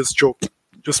really just joking,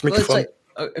 just making fun. Like,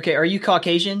 okay, are you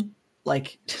Caucasian?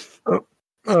 Like,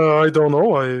 I don't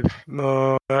know. I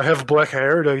have black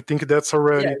hair. I think that's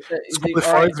already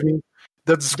disqualifies me.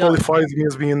 That disqualifies me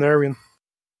as being an Aryan.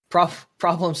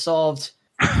 Problem solved.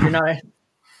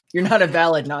 You're not a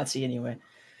valid Nazi anyway.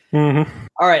 Mm-hmm.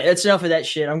 All right, that's enough of that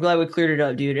shit. I'm glad we cleared it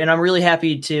up, dude, and I'm really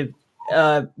happy to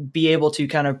be able to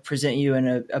kind of present you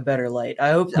in a better light.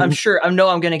 I hope. I'm sure. I know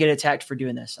I'm going to get attacked for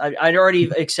doing this. I'd already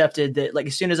accepted that. Like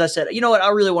as soon as I said, you know what,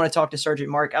 I really want to talk to Sergeant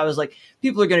Mark, I was like,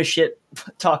 people are going to shit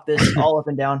talk this all up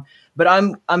and down. But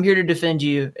I'm here to defend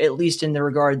you, at least in the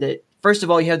regard that, first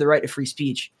of all, you have the right to free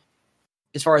speech,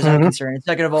 as far as I'm concerned. And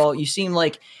second of all, you seem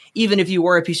like, even if you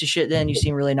were a piece of shit then, you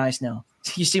seem really nice now.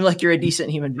 You seem like you're a decent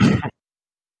human being.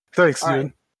 Thanks, dude.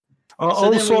 Right.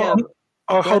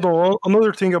 Hold on.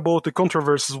 Another thing about the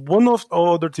controversies. One of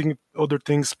other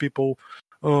things people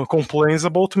complains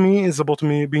about me is about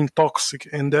me being toxic,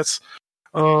 and that's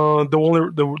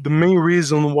the main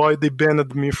reason why they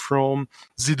banned me from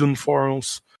Zidane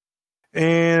forums.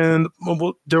 And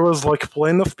there was like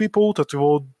plenty of people that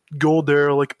would go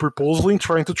there like purposely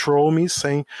trying to troll me,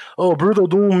 saying, "Oh, Brutal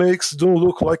Doom makes Doom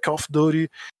look like Call of Duty."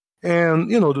 And,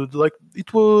 you know, dude, like,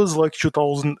 it was like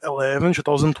 2011,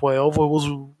 2012. I was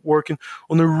working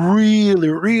on a really,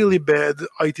 really bad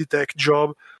IT tech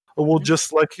job. I would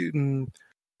just, like,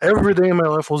 every day in my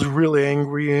life I was really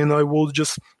angry, and I would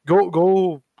just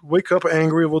go wake up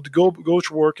angry, I would go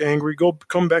to work angry,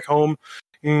 come back home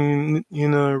in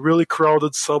a really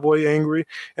crowded subway angry.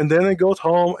 And then I got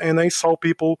home and I saw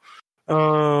people,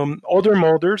 other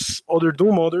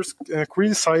Doom modders,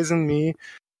 criticizing me,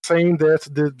 saying that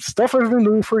the stuff I've been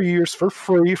doing for years for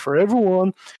free for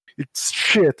everyone, it's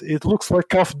shit. It looks like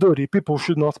Call of Duty. People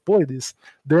should not play this.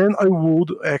 Then I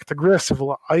would act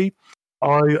aggressively. I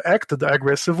acted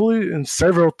aggressively and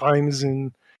several times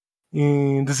in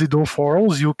the Zidane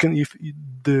forums. You can, if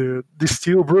the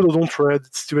still Brutal Doom thread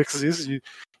still exists, you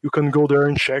can go there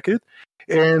and check it.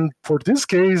 And for this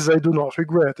case, I do not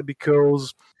regret,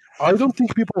 because I don't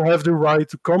think people have the right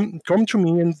to come to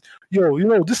me and,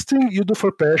 this thing you do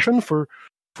for passion, for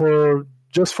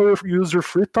use your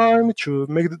free time to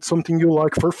make it something you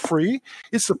like for free.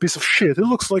 It's a piece of shit. It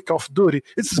looks like Call of Duty.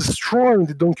 It's destroying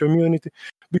the Doom community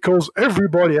because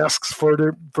everybody asks for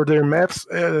their maps.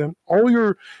 All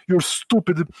your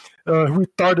stupid,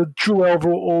 retarded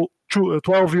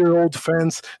 12-year-old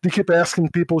fans, they keep asking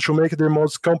people to make their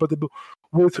mods compatible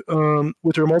with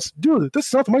your mods. Dude,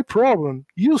 that's not my problem.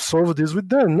 You solve this with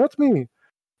them, not me.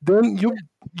 Then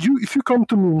if you come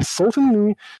to me insulting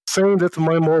me, saying that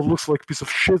my mod looks like a piece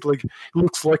of shit, like it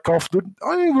looks like Call of Duty,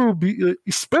 I will be,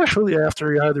 especially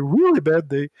after you had a really bad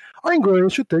day, I'm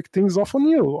going to take things off on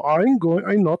you. I'm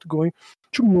not going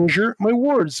to measure my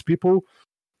words. People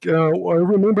I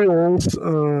remember once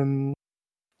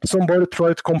somebody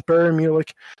tried to compare me,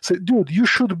 like, say, dude, you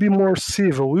should be more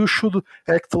civil. You should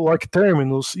act like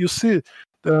Terminus. You see,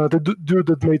 the dude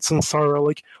that made Samsara,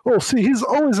 like, oh, see, he's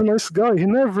always a nice guy. He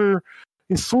never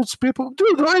insults people.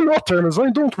 Dude, I'm not Terminus. I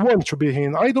don't want to be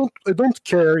him. I don't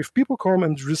care if people come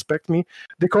and respect me.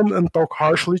 They come and talk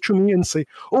harshly to me and say,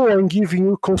 oh, I'm giving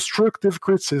you constructive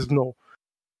criticism. No,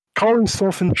 calling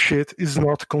something shit is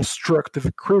not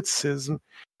constructive criticism.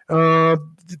 When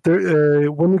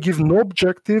you give no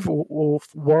objective of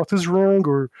what is wrong,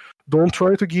 or don't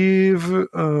try to give,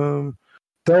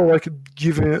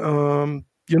 giving,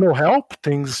 help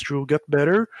things to get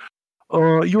better,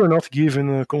 you are not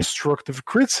given a constructive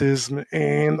criticism.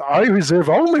 And I reserve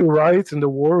all my right in the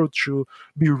world to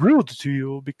be rude to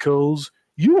you because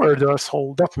you are the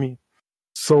asshole, not me.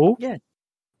 So yeah,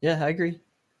 I agree.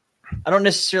 I don't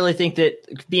necessarily think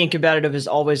that being combative is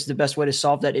always the best way to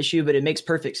solve that issue, but it makes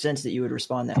perfect sense that you would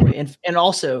respond that way. And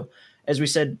also, as we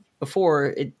said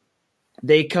before,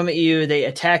 they come at you, they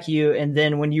attack you, and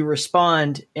then when you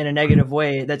respond in a negative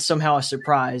way, that's somehow a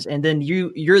surprise. And then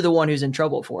you're the one who's in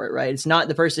trouble for it, right? It's not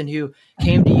the person who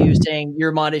came to you saying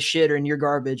your mod is shit or you're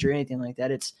garbage or anything like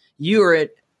that. It's you are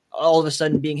all of a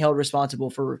sudden being held responsible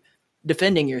for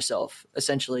defending yourself,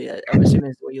 essentially. I'm assuming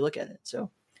that's the way you look at it.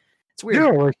 So it's weird.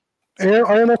 Yeah, like, and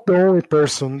I'm not the only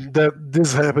person that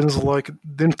this happens. Like,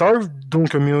 the entire Doom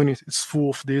community is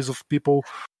full of this, of people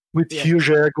with huge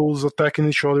egos attacking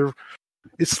each other.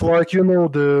 It's like,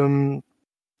 the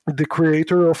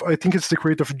creator of, I think it's the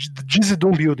creator of the GZ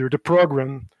Doom Builder, the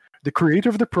program. The creator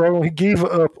of the program, he gave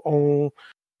up on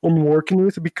working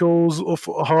with it because of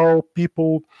how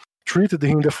people treated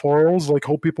him in the forums, like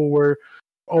how people were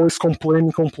always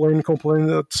complaining.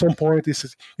 At some point, he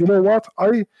says, you know what,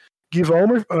 I give a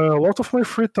lot of my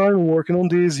free time working on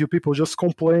this. You people just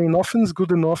complain, nothing's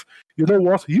good enough. You know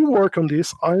what? You work on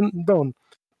this, I'm done.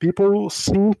 People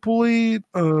simply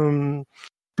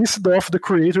pissed off the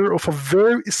creator of a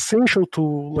very essential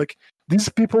tool. Like, these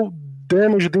people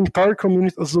damaged the entire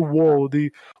community as a whole.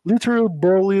 They literally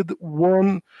bullied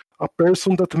a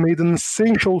person that made an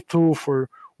essential tool for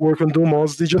work on Doom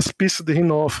mods. They just pissed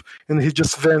him off, and he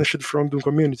just vanished from Doom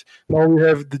community. Now we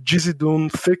have the GZ Doom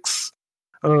fix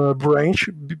branch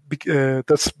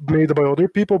that's made by other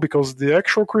people, because the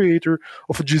actual creator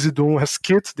of GZ Doom has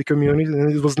quit the community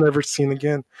and it was never seen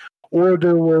again. Or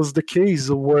there was the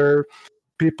case where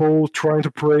people trying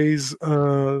to praise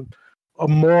a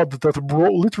mod that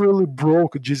literally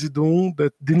broke GZ Doom,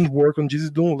 that didn't work on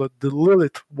GZ Doom, like the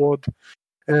Lilith mod.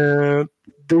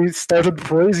 They started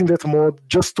praising that mod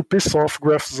just to piss off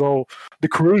GraphZal, the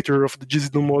creator of the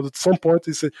GZ Doom mod. At some point,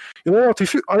 he said, you know what,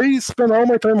 I spend all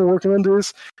my time working on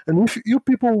this, and if you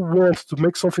people want to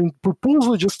make something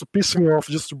purposely just to piss me off,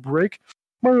 just to break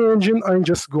my engine, I'm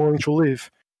just going to leave.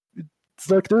 It's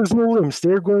like there's no limits.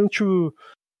 They're going to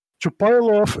pile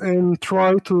off and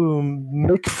try to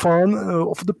make fun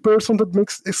of the person that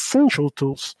makes essential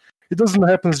tools. It doesn't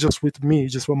happen just with me,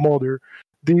 just a modder.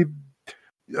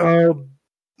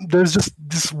 There's just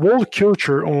this world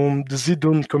culture on the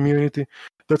ZDoom community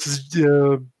that is.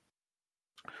 There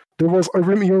was. I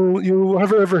remember, you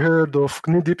have ever heard of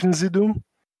Knee Deep in ZDoom?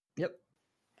 Yep.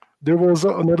 There was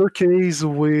another case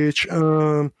which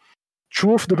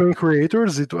two of the main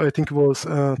creators, I think it was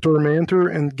Tormentor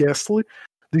and Ghastly,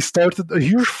 they started a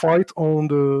huge fight on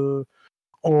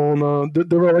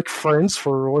they were like friends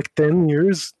for like 10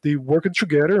 years. They worked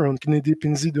together on Knee Deep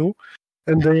in ZDoom.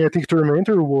 And then I think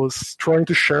Tormentor was trying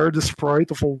to share the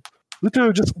sprite of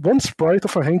literally just one sprite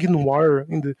of a hanging wire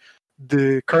in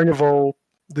the carnival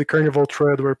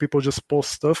thread where people just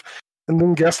post stuff. And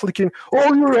then Ghastly came,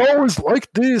 oh, you're always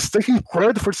like this, taking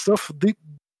credit for stuff.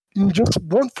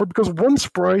 Because one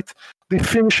sprite, they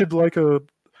finished like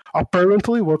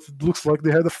apparently what looks like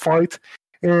they had a fight,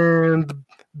 and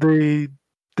they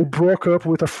broke up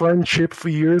with a friendship for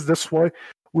years. That's why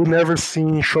we never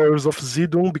seen Shores of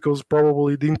ZDoom, because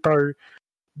probably the entire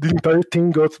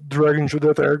thing got dragged into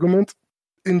that argument,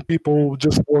 and people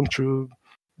just want to,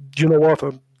 you know what,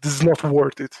 this is not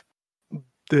worth it.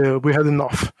 We had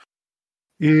enough.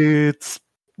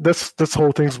 That's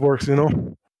how things work, you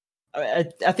know. I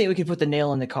think we could put the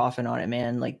nail in the coffin on it,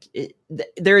 man. Like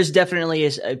there is definitely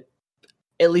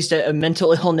at least a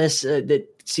mental illness that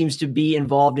seems to be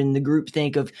involved in the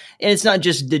groupthink of, and it's not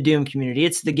just the Doom community,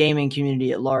 it's the gaming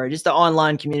community at large, it's the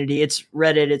online community, it's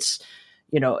Reddit, it's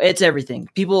it's everything.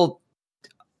 People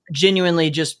genuinely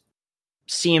just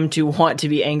seem to want to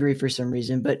be angry for some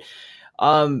reason, but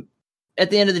at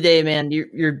the end of the day, man,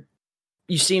 you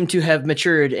seem to have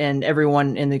matured, and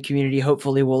everyone in the community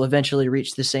hopefully will eventually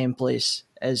reach the same place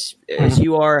as Mhm.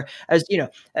 you are, as you know.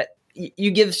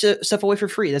 You give stuff away for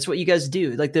free. That's what you guys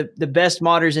do. Like the best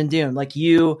modders in Doom, like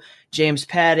you, James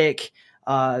Paddock,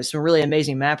 some really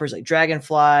amazing mappers like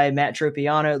Dragonfly, Matt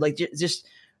Tropiano, like just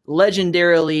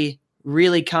legendarily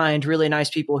really kind, really nice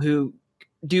people who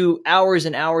do hours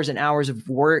and hours and hours of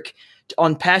work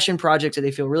on passion projects that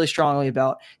they feel really strongly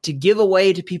about to give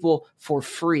away to people for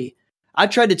free. I've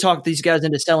tried to talk these guys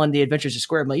into selling the Adventures of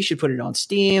Square. I'm like, you should put it on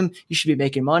Steam. You should be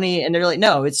making money. And they're like,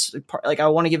 no, it's like, I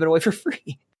want to give it away for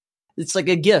free. It's like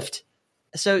a gift.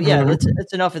 So yeah, Mhm.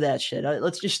 that's enough of that shit.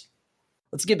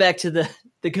 Let's get back to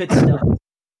the good stuff.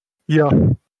 Yeah.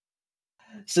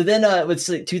 So then, it's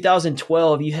like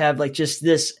 2012. You have like just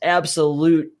this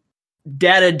absolute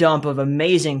data dump of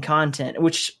amazing content,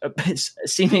 which is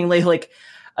seemingly like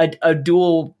a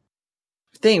dual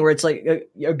thing where it's like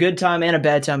a good time and a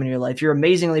bad time in your life. You're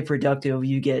amazingly productive.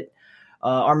 You get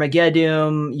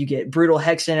Armageddon, you get Brutal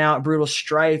Hexen out, Brutal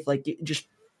Strife. Like just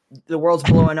the world's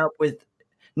blowing up with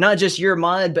not just your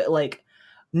mod, but like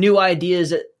new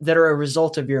ideas that are a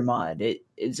result of your mod.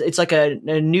 It's like a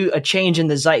change in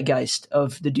the zeitgeist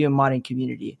of the Doom modding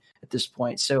community at this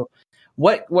point. So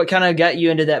what kind of got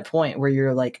you into that point where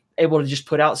you're like able to just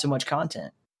put out so much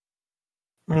content?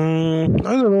 I don't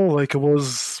know. Like it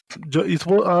was at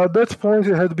that point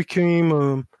it had became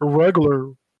a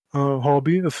regular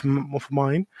hobby of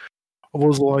mine. I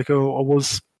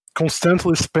was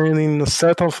constantly spending a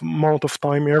set of amount of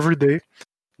time every day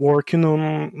working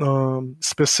on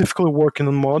specifically working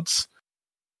on mods.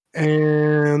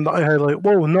 And I had like,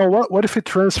 whoa, no, what if we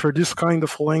transfer this kind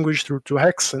of language to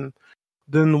Hexen?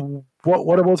 Then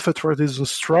what about if I try this on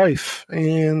Strife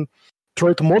and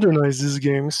try to modernize these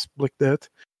games like that?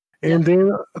 Yeah. And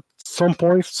then at some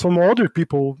point, some other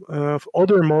people,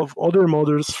 other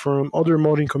modders from other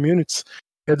modding communities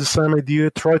had the same idea,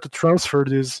 try to transfer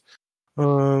this.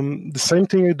 The same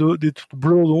thing did to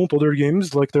Brutal Doom to other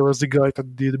games. Like there was the guy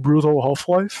that did Brutal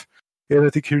Half-Life, and I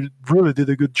think he really did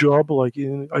a good job. Like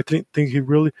I think he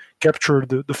really captured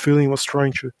the feeling he was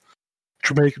trying to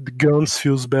make the guns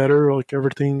feels better, like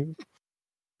everything.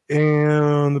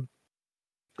 And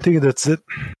I think that's it.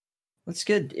 That's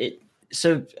good.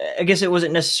 So I guess it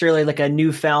wasn't necessarily like a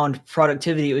newfound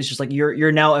productivity. It was just like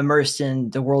you're now immersed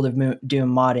in the world of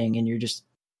Doom modding, and you're just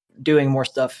doing more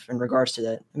stuff in regards to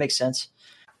that. It makes sense.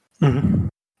 Mm-hmm.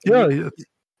 You, Yeah,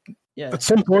 yeah. at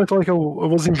some point, like I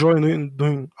was enjoying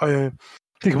doing. I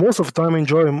think most of the time I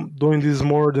enjoy doing this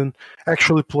more than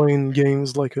actually playing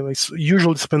games. Like I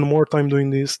usually spend more time doing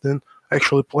this than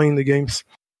actually playing the games.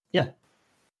 Yeah.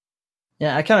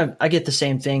 Yeah, I get the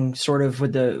same thing sort of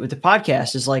with the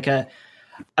podcast. Is like I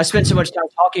spend so much time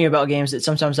talking about games that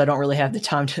sometimes I don't really have the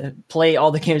time to play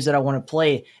all the games that I want to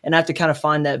play, and I have to kind of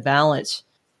find that balance.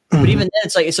 But even then,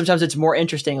 it's like sometimes it's more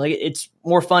interesting. Like it's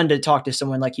more fun to talk to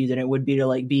someone like you than it would be to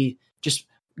like be just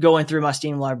going through my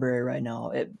Steam library right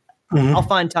now. I'll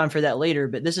find time for that later,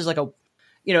 but this is like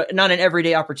not an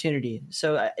everyday opportunity.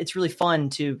 So it's really fun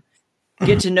to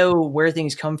get to know where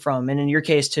things come from, and in your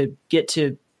case, to get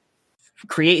to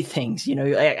create things.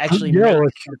 Actually Yeah, make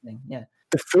like something. Yeah.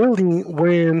 the feeling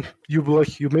when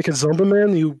you make a zombie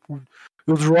man, you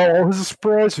draw all his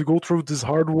sprites, you go through this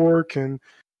hard work and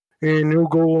you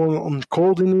go on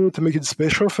coding it to make it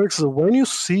special effects. So when you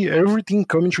see everything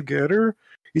coming together,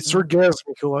 it's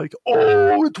orgasmic. You're like,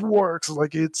 oh, it works!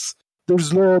 Like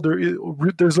there's no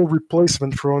there's no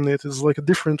replacement from it. It's like a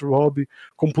different hobby,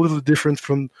 completely different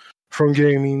from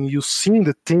gaming. You seeing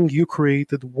the thing you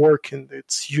created working.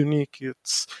 It's unique.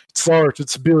 It's art.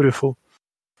 It's beautiful.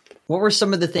 What were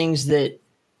some of the things that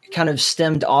kind of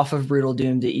stemmed off of Brutal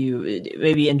Doom that you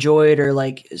maybe enjoyed or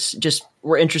like just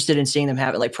were interested in seeing them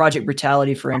have it, like Project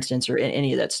Brutality, for instance, or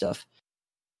any of that stuff?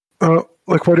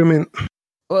 Like what do you mean?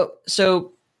 Well,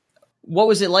 so what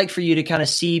was it like for you to kind of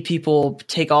see people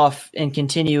take off and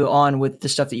continue on with the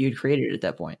stuff that you'd created at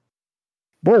that point?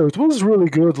 Well, it was really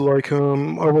good. Like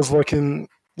I was like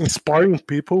inspiring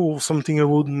people, something I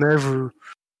would never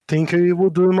think I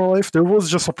would do in my life. There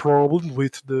was just a problem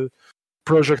with the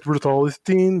Project Brutality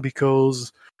team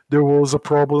because there was a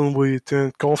problem with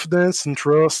confidence and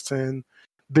trust, and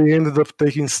they ended up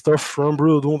taking stuff from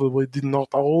Brutal Doom that we did not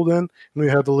allow them, and we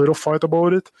had a little fight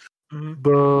about it. Mm-hmm.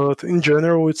 But in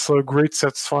general, it's a great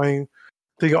satisfying.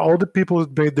 I think all the people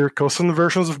that made their custom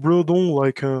versions of Brutal Doom,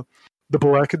 like the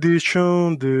Black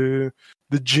Edition, the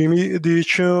Jimmy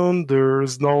Edition.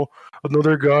 There's now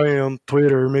another guy on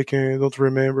Twitter making, I don't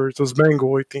remember, it was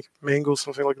Mango, I think, Mango,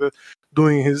 something like that,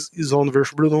 doing his own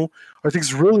version of Brutal. I think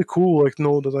it's really cool, like,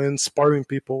 know that I'm inspiring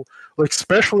people, like,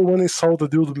 especially when I saw the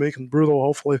dude making Brutal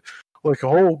Half-Life, like,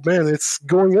 oh man, it's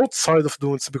going outside of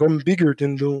Doom, it's becoming bigger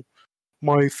than Doom.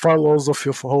 my philosophy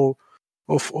of how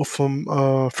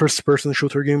first person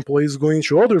shooter gameplay is going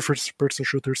to other first person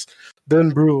shooters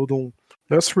than Brutal Doom.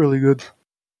 That's really good.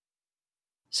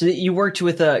 So you worked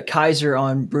with Kaiser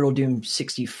on Brutal Doom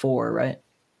 64, right?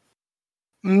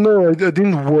 No, I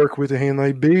didn't work with him.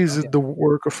 I based the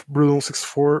work of Brutal Doom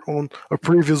 64 on a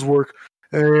previous work.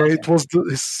 It was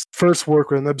his first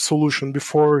work on Absolution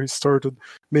before he started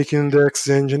making the X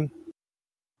engine.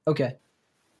 Okay.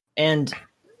 And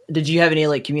did you have any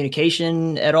like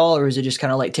communication at all, or is it just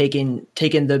kind of like taking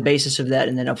the basis of that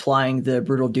and then applying the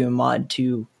Brutal Doom mod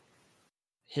to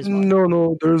his mod?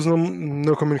 No, there's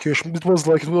no communication. It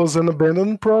was an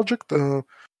abandoned project.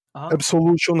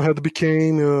 Absolution had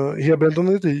he abandoned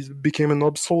it. It became an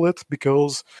obsolete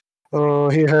because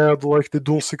he had like the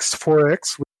Doom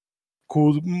 64X, which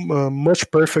could much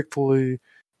perfectly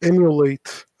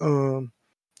emulate the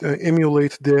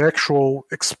actual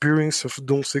experience of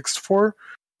Doom 64.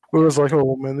 We was like,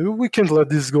 oh man, we can't let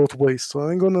this go to waste.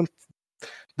 So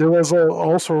there was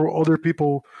also other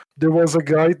people. There was a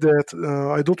guy that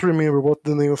I don't remember what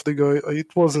the name of the guy.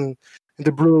 It wasn't in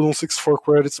the Brutal 64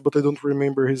 credits, but I don't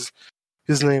remember his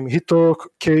name. He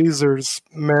took Kaiser's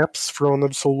maps from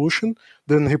Absolution,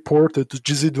 then he ported to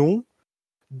GZ Doom.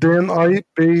 Then I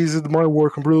based my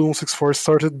work on Brutal 64,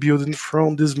 started building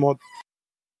from this mod.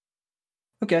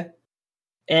 Okay.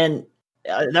 And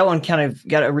that one kind of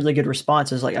got a really good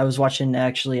response. Is like I was watching,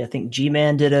 actually, I think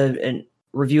G-Man did a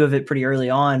review of it pretty early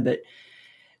on, but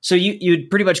so you'd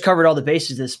pretty much covered all the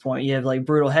bases at this point. You have like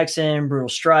Brutal Hexen, Brutal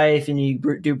Strife, and you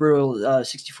do Brutal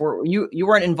 64. You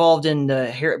weren't involved in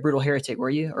the Brutal Heretic, were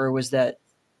you? Or was that?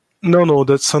 No,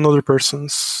 that's another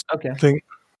person's thing.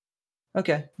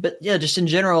 Okay. But yeah, just in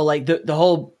general, like the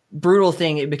whole Brutal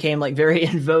thing, it became like very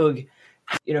in vogue,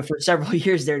 for several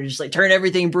years there, to just like turn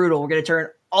everything brutal. We're going to turn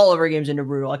all of our games into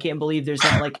brutal. I can't believe there's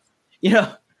not like, we're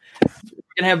going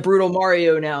to have Brutal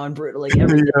Mario now and Brutal like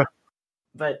everything. Yeah.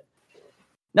 But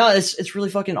no, it's really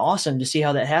fucking awesome to see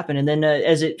how that happened. And then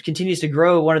as it continues to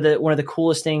grow, one of the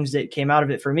coolest things that came out of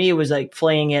it for me was like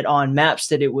playing it on maps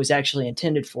that it was actually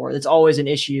intended for. That's always an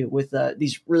issue with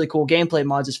these really cool gameplay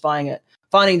mods, is finding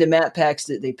the map packs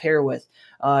that they pair with.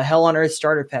 Hell on Earth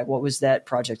Starter Pack, what was that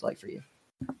project like for you?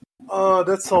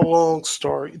 That's a long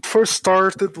story. It first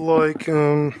started like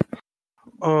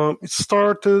it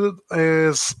started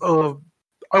as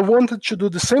I wanted to do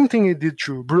the same thing I did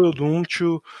to Brutal Doom,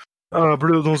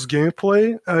 Brutal Doom's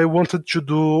gameplay. I wanted to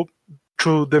do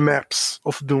to the maps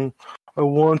of Doom. I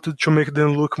wanted to make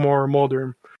them look more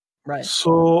modern. Right.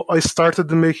 So I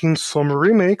started making some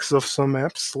remakes of some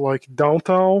maps, like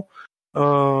Downtown,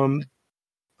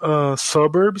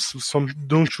 Suburbs, some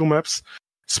Doom 2 maps,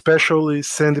 especially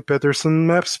Sandy Patterson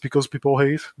maps, because people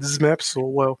hate this map. So,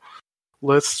 well,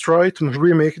 let's try to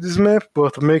remake this map,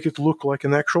 but make it look like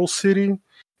an actual city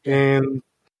and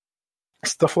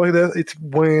stuff like that. It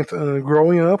went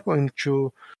growing up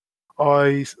until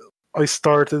I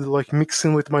started like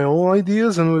mixing with my own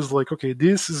ideas, and was like, okay,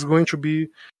 this is going to be,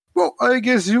 well, I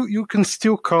guess you can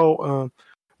still call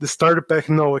the starter pack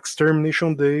now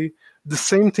Extermination Day the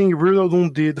same thing Brutal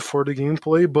Doom did for the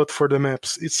gameplay, but for the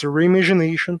maps. It's a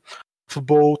reimagination of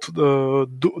both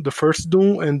the first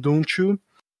Doom and Doom 2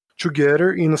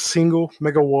 together in a single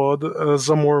megawad as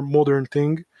a more modern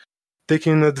thing,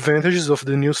 taking advantages of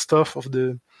the new stuff, of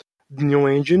the new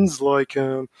engines, like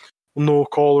no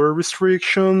color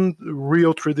restriction,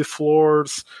 real 3D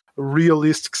floors,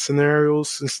 realistic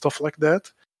scenarios, and stuff like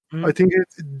that. Mm-hmm. I think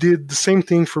it did the same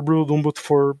thing for Brutal Doom, but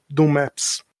for Doom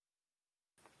maps.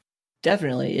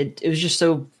 Definitely. It was just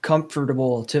so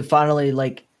comfortable to finally,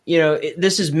 like,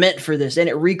 this is meant for this, and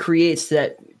it recreates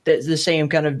that the same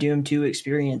kind of Doom 2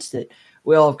 experience that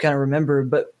we all kind of remember,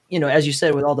 but, as you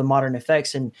said, with all the modern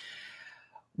effects. And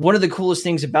one of the coolest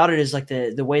things about it is like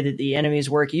the way that the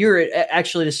enemies work. You're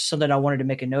actually, this is something I wanted to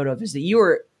make a note of, is that you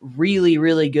are really,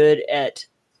 really good at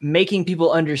making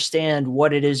people understand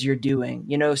what it is you're doing.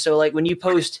 So like when you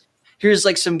post, here's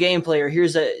like some gameplay, or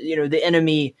here's the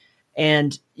enemy,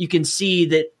 and you can see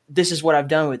that this is what I've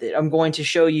done with it. I'm going to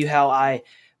show you how I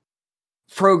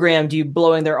programmed you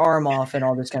blowing their arm off and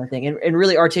all this kind of thing, and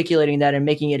really articulating that and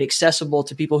making it accessible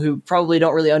to people who probably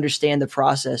don't really understand the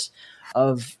process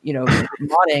of,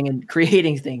 modding and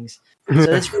creating things. So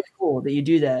that's really cool that you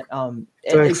do that. And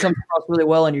it comes across really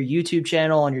well on your YouTube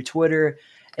channel, on your Twitter.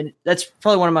 And that's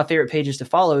probably one of my favorite pages to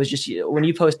follow, is just when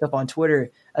you post up on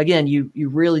Twitter. Again, you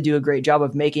really do a great job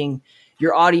of making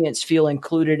your audience feel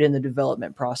included in the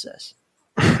development process.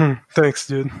 Thanks,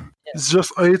 dude. Yeah. It's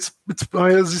just it's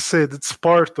as you said, it's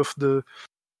part of the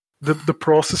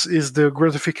process, is the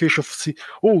gratification of see,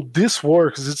 oh, this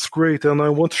works, it's great, and I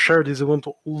want to share this. I want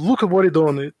to look at what it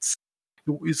done.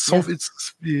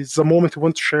 It's a moment you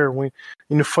want to share when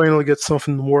you finally get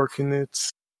something working.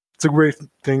 It's a great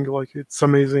thing. Like, it's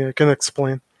amazing. I can't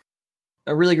explain.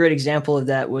 A really great example of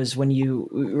that was when you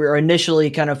were initially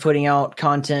kind of putting out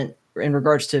content in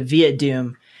regards to Viet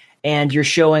Doom, and you're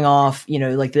showing off,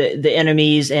 like the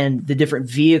enemies and the different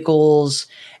vehicles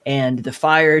and the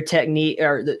fire technique,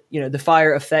 or the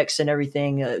fire effects and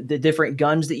everything, the different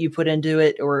guns that you put into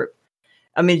it, or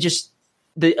I mean, just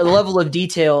the level of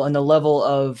detail and the level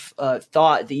of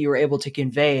thought that you were able to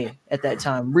convey at that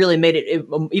time really made it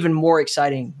even more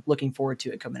exciting. Looking forward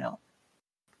to it coming out.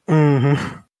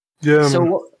 Mm-hmm. Yeah.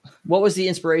 So what was the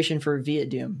inspiration for Viet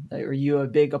Doom? Are you a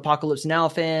big Apocalypse Now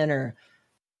fan, or?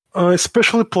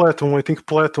 Especially Platon. I think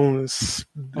Platon is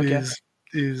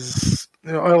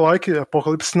I like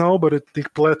Apocalypse Now, but I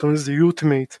think Platon is the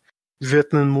ultimate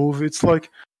Vietnam movie. It's like,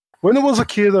 when I was a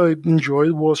kid, I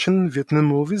enjoyed watching Vietnam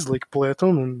movies like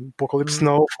Platon and Apocalypse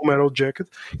Now, Full Metal Jacket.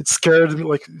 It scared me,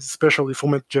 like, especially Full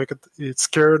Metal Jacket. It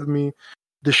scared me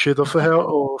the shit of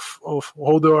hell of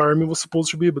how the army was supposed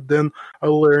to be. But then I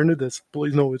learned that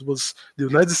it was the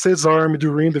United States Army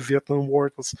during the Vietnam War.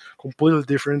 It was completely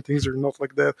different. Things are not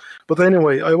like that. But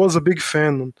anyway, I was a big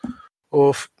fan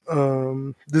of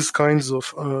these kinds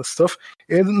of stuff,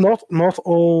 and not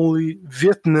only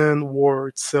Vietnam War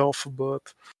itself,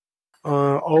 but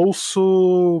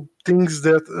also things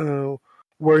that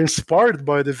were inspired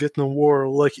by the Vietnam War,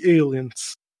 like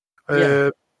Aliens.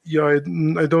 I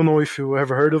don't know if you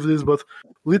ever heard of this, but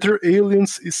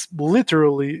Aliens is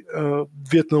literally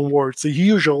Vietnam War. It's a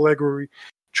huge allegory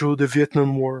to the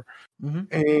Vietnam War.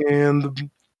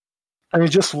 And I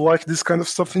just like this kind of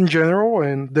stuff in general.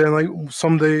 And then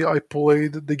someday I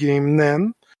played the game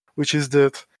Nan, which is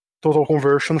that total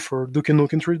conversion for Duke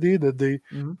Nukem 3D that they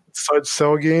decided to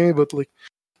sell a game, but like,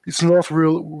 it's not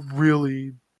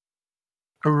really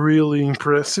a really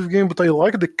impressive game. But I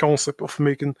like the concept of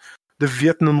making the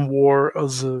Vietnam War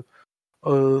as a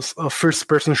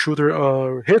first-person shooter,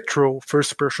 a retro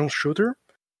first-person shooter.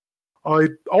 I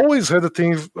always had a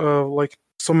thing, like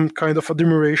some kind of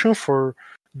admiration for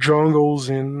jungles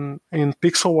in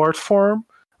pixel art form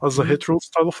as a retro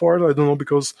style of art. I don't know,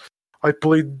 because I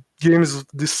played games of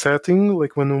this setting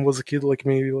like when I was a kid, like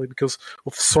maybe like because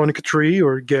of Sonic 3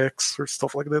 or Gex or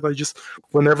stuff like that. I just,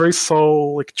 whenever I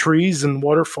saw like trees and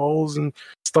waterfalls and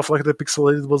stuff like that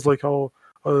pixelated, was like, oh,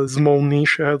 a small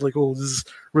niche. I had like, oh, this is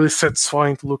really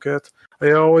satisfying to look at.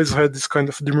 I always had this kind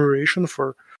of admiration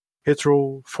for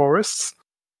retro forests.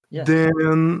 Yeah.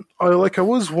 Then I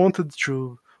always wanted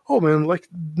to, oh man, like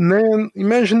Nan,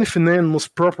 imagine if Nan was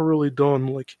properly done,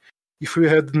 like if we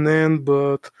had Nan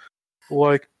but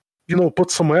like,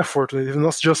 put some effort in it,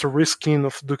 not just a reskin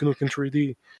of Duke Nukem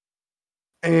 3D.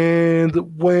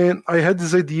 And when I had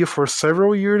this idea for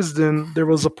several years, then there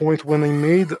was a point when I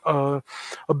made a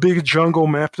big jungle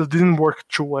map that didn't work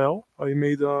too well. I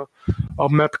made a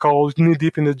map called Knee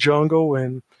Deep in the Jungle,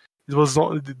 and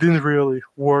it didn't really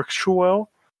work too well.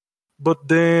 But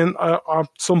then at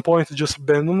some point I just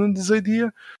abandoned this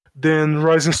idea. Then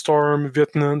Rising Storm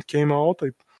Vietnam came out.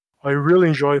 I really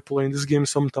enjoy playing this game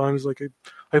sometimes. Like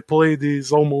I play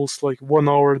these almost like 1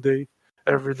 hour a day,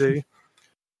 every day.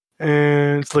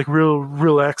 And it's like real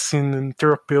relaxing and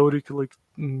therapeutic. Like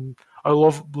I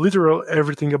love literally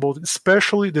everything about it,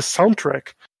 especially the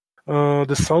soundtrack.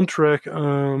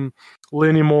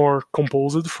 Lenny Moore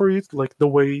composed for it, like the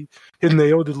way he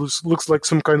nailed it. Looks like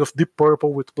some kind of Deep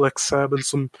Purple with Black Sabbath and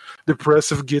some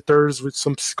depressive guitars with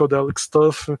some psychedelic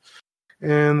stuff.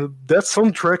 And that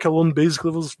soundtrack alone basically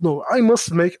was, no, I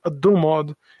must make a Doom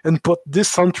mod and put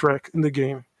this soundtrack in the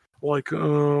game. Like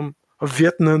a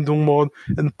Vietnam Doom mod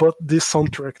and put this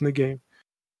soundtrack in the game.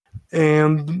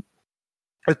 And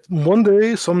one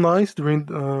day, some night during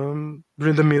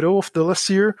the middle of the last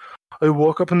year, I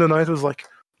woke up in the night. I was like,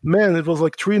 man, it was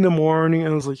like 3 in the morning,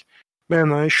 and I was like,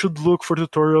 man, I should look for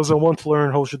tutorials. I want to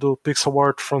learn how to do pixel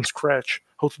art from scratch,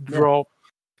 how to draw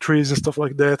trees and stuff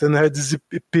like that. And I had this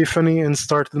epiphany and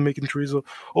started making trees.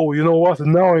 Oh, you know what?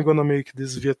 Now I'm gonna make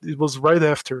this. It was right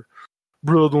after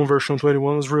Brutal Doom version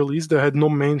 21 was released. I had no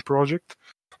main project.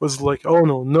 It was like, oh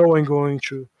no, now I'm going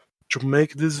to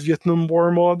make this Vietnam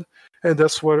War mod. And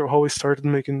that's how I started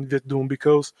making Viet Doom,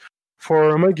 because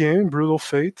for my game, Brutal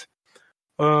Fate,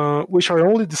 which I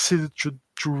only decided to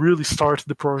really start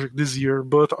the project this year,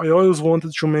 but I always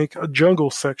wanted to make a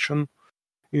jungle section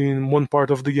in one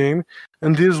part of the game,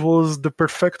 and this was the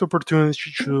perfect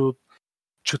opportunity to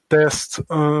test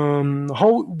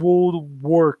how it would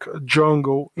work a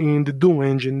jungle in the Doom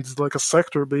engine. It's like a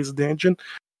sector-based engine.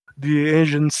 The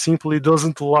engine simply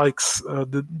doesn't like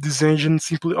this engine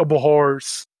simply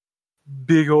abhors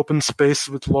big open space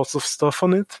with lots of stuff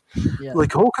on it. Yeah.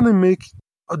 Like, how can I make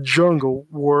a jungle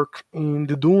work in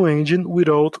the Doom engine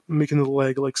without making it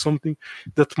lag? Like something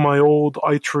that my old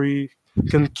i3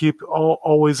 can keep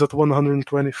always at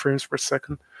 120 frames per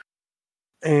second.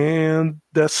 And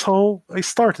that's how I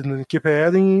started, and keep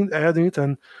adding it,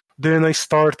 and then I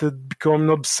started becoming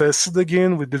obsessed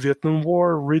again with the Vietnam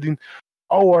War, reading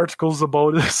all articles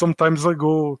about it. Sometimes I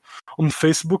go on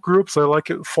Facebook groups. I like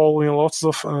following lots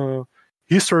of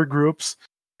history groups,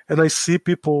 and I see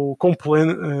people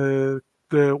complain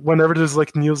whenever there's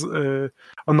like news, an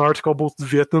article about the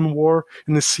Vietnam War,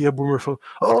 and I see a boomer from,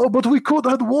 oh, but we could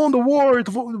have won the war. It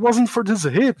wasn't for these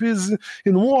hippies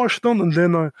in Washington. And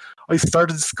then I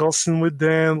started discussing with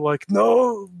them, like,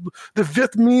 no, the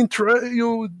Viet Minh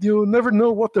Trail, you never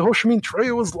know what the Ho Chi Minh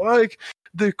Trail was like.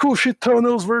 The Cu Chi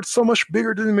tunnels were so much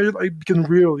bigger than imagined. I became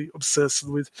really obsessed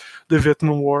with the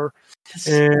Vietnam War.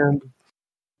 And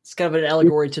it's kind of an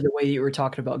allegory to the way you were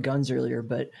talking about guns earlier,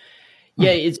 but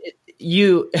yeah,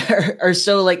 you are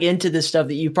so like into this stuff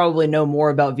that you probably know more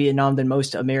about Vietnam than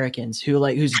most Americans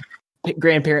whose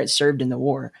grandparents served in the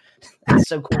war. That's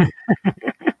so cool.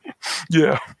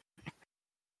 Yeah.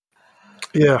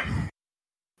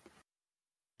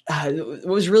 What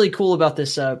was really cool about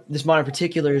this mod in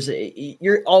particular is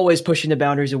you're always pushing the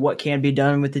boundaries of what can be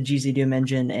done with the GZ Doom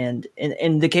engine, and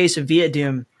in the case of Viet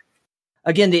Doom,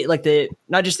 again, the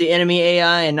not just the enemy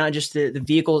AI and not just the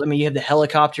vehicles. I mean, you have the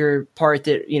helicopter part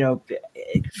that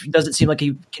it doesn't seem like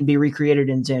it can be recreated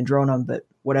in Zandronum, but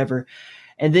whatever.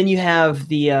 And then you have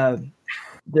the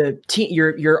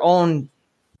your own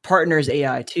partner's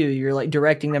AI too. You're like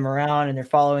directing them around and they're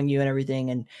following you and everything.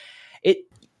 And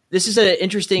this is an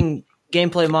interesting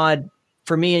gameplay mod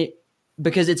for me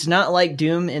because it's not like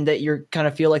Doom in that you kind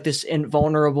of feel like this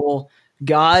invulnerable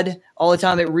God all the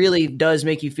time. It really does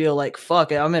make you feel like,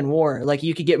 fuck, I'm in war. Like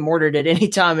you could get mortared at any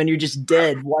time and you're just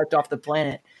dead, wiped off the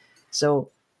planet. So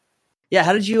yeah,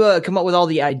 how did you come up with all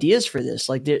the ideas for this?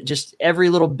 Like just every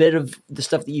little bit of the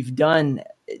stuff that you've done,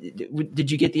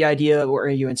 did you get the idea, or are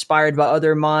you inspired by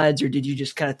other mods, or did you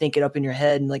just kind of think it up in your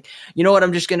head and like, you know what,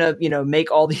 I'm just going to,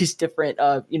 make all these different,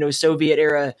 Soviet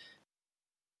era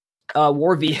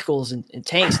war vehicles and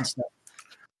tanks and stuff?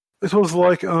 It was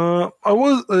like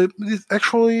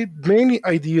actually many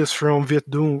ideas from Viet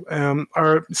Doom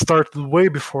are started way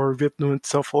before Viet Doom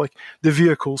itself. Like the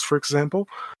vehicles, for example,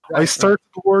 I started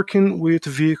working with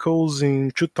vehicles in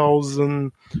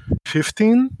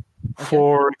 2015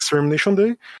 for Extermination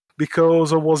Day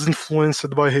because I was influenced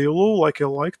by Halo. Like I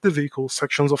liked the vehicle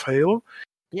sections of Halo,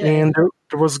 and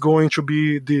there was going to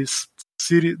be this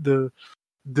city,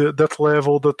 that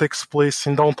level that takes place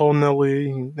in downtown LA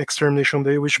in Extermination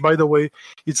Day, which, by the way,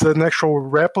 it's an actual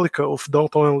replica of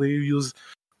downtown LA. You use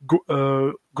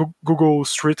Google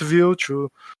Street View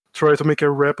to try to make a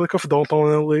replica of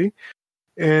downtown LA.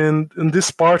 And in this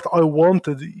part, I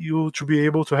wanted you to be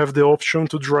able to have the option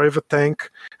to drive a tank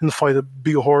and fight a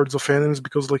big hordes of enemies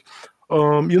because, like,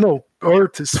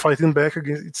 Earth is fighting back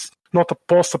against. It's not a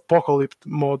post-apocalyptic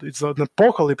mod. It's an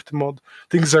apocalyptic mod.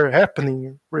 Things are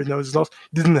happening right now. It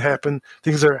didn't happen.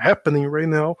 Things are happening right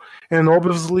now. And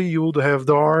obviously you would have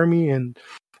the army and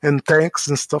tanks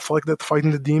and stuff like that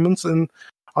fighting the demons. And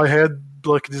I had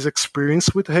like this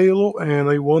experience with Halo, and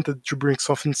I wanted to bring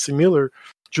something similar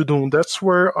to Doom. That's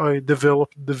where I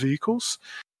developed the vehicles.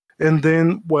 And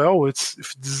then,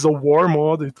 if this is a war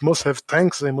mod, it must have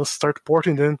tanks. I must start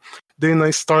porting them. Then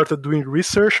I started doing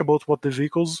research about what the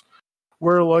vehicles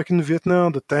were like in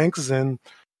Vietnam, the tanks, and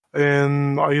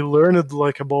I learned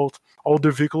like about all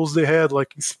the vehicles they had.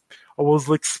 Like I was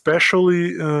like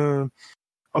especially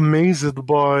amazed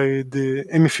by the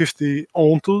M50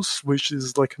 Ontos, which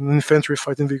is like an infantry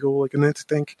fighting vehicle, like an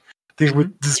anti-tank thing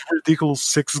with these ridiculous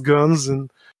 6 guns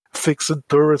and fixed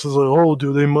turrets. I was like, oh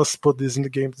dude, they must put this in the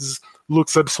game. This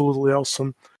looks absolutely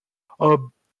awesome.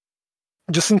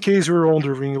 Just in case you're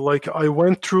wondering, like I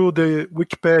went through the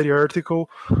Wikipedia article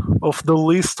of the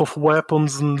list of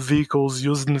weapons and vehicles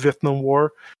used in the Vietnam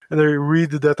War, and I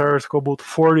read that article about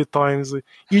 40 times.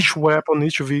 Each weapon,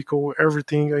 each vehicle,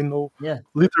 everything I know,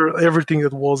 literally everything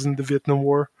that was in the Vietnam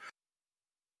War.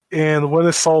 And when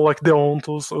I saw like the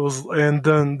Ontos, and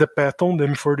then the Patton, the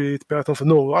M48 Patton, I said,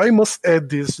 no, I must add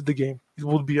this to the game. It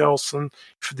would be awesome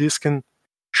if this can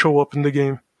show up in the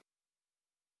game.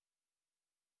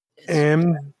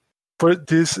 And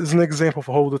this is an example of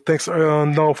how the tanks are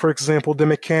now, for example, the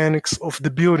mechanics of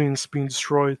the buildings being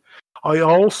destroyed. I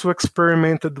also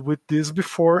experimented with this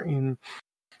before in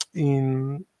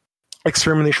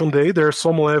Extermination Day. There are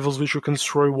some levels which you can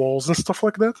destroy walls and stuff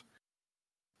like that.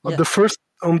 On the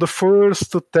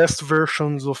first test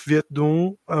versions of Viet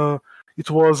Doom, it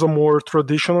was a more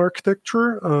traditional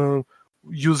architecture,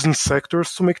 using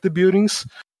sectors to make the buildings.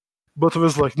 But I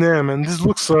was like, nah, man, this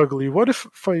looks ugly. What if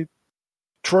I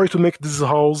try to make this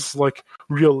house like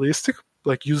realistic,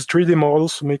 like use 3D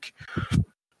models to make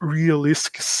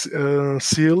realistic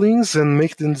ceilings and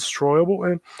make them destroyable?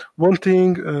 And one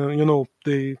thing,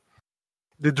 they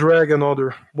drag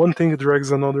another. One thing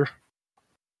drags another.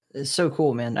 It's so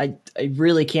cool, man. I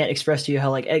really can't express to you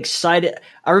how like excited.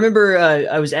 I remember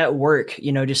I was at work,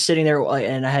 just sitting there,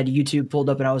 and I had YouTube pulled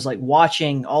up, and I was like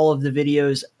watching all of the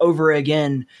videos over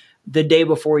again the day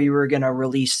before you were going to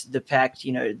release the packed,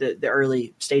 the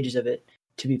early stages of it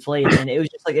to be played. And it was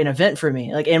just like an event for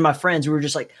me. Like, and my friends were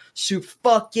just like, super,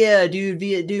 fuck yeah, dude,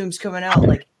 Viet Doom's coming out.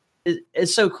 Like,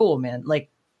 it's so cool, man. Like,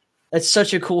 that's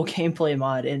such a cool gameplay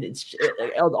mod, and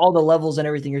all the levels and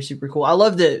everything are super cool. I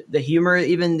love the humor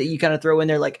even that you kind of throw in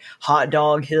there, like Hot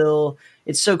Dog Hill.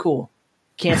 It's so cool.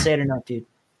 Can't say it enough, dude.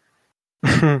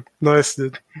 Nice,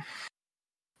 dude.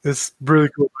 It's really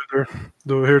cool, Peter.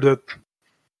 Do you hear that?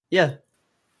 Yeah.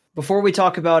 Before we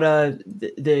talk about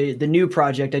the new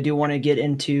project, I do want to get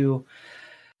into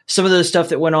some of the stuff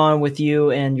that went on with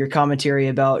you and your commentary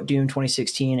about Doom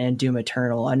 2016 and Doom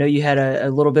Eternal. I know you had a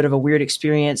little bit of a weird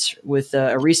experience with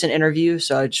a recent interview,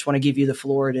 so I just want to give you the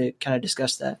floor to kind of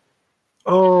discuss that.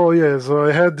 Oh, yeah. So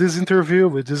I had this interview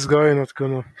with this guy. I'm not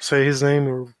going to say his name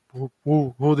or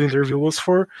who the interview was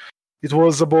for. It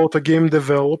was about a game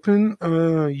developing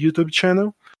YouTube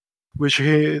channel, which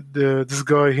this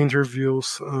guy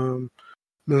interviews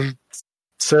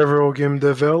several game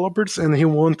developers, and he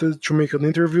wanted to make an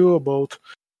interview about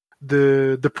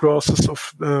the process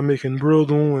of making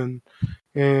Broodon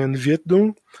and Viet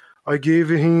Doom. I gave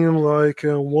him like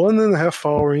a 1.5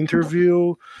 hour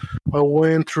interview. I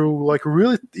went through like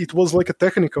really, it was like a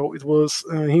technical. It was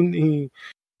he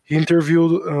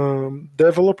interviewed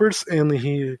developers, and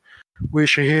he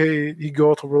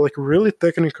got like really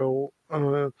technical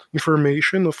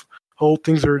information of how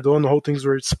things are done, how things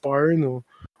are inspiring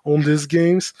on these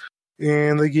games.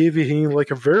 And I gave him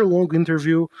like a very long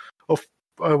interview of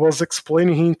I was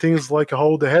explaining him things like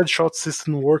how the headshot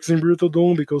system works in Brutal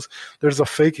Doom, because there's a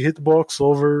fake hitbox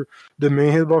over the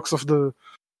main hitbox of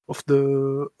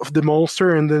the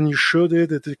monster, and then you shoot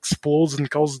it explodes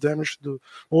and causes damage to the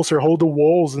monster. How the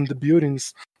walls and the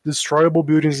buildings, destroyable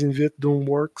buildings in Viet Doom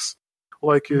works,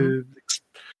 like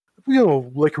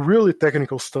like really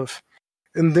technical stuff.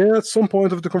 And then at some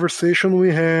point of the conversation,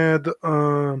 we had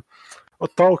a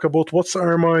talk about what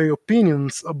are my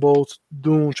opinions about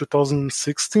Doom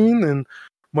 2016, and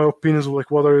my opinions were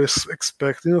like what I was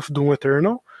expecting of Doom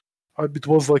Eternal. It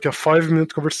was like a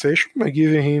 5-minute conversation. I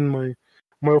gave him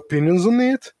my opinions on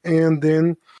it, and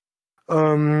then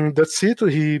that's it.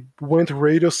 He went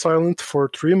radio silent for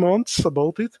 3 months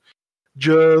about it.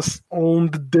 Just on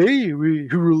the day he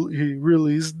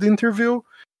released the interview,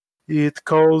 it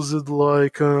caused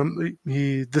like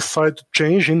he decided to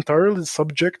change entirely the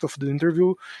subject of the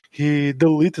interview. He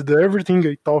deleted everything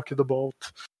I talked about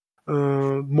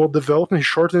mod development. He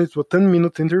shortened it to a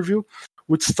 10-minute interview,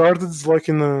 which started like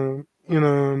in a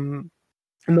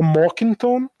mocking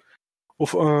tone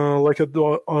of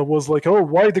I was like, oh,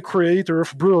 why the creator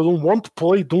of Brutal don't want to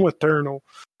play Doom Eternal?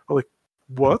 I'm like,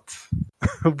 what?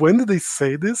 When did they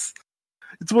say this?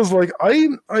 It was like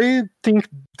I think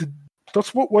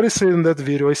that's what I said in that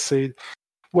video. I said,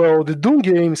 well, the Doom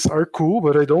games are cool,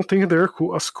 but I don't think they're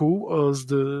as cool as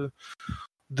the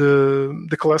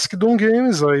classic Doom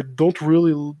games. I don't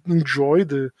really enjoy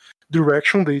the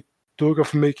direction they took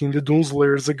of making the Doom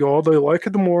Slayer as a god. I like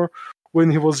it more when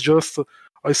he was just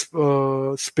a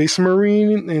space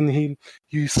marine, and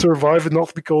he survived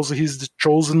not because he's the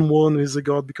chosen one, he's a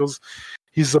god, because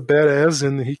he's a badass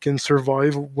and he can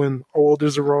survive when all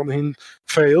others around him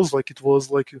fails. Like it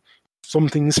was like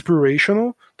something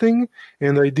inspirational thing,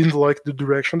 and I didn't like the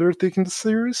direction they were taking the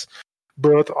series.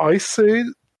 But I say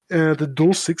the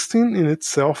Doom 16 in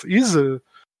itself is a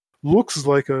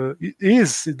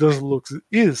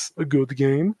good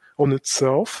game on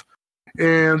itself.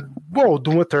 And well,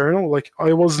 Doom Eternal, like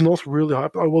I was not really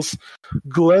happy. I was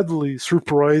gladly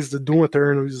surprised that Doom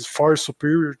Eternal is far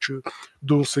superior to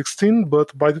Doom 16,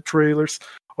 but by the trailers,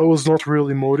 I was not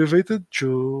really motivated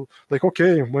to like,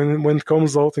 okay, when it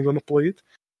comes out, I'm gonna play it.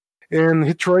 And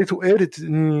he tried to edit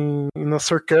in a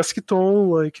sarcastic tone,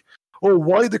 like, oh,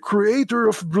 why the creator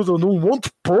of Brutal Doom won't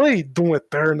play Doom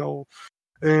Eternal?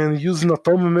 And using a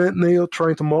thumbnail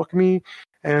trying to mock me.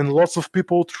 And lots of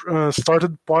people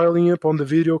started piling up on the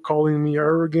video, calling me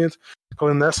arrogant,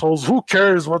 calling assholes. Who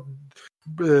cares what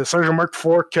Sergeant Mark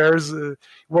IV cares,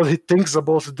 what he thinks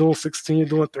about Doom 16,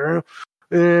 Doom Eternal?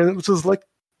 And it was like,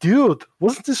 dude,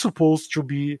 wasn't this supposed to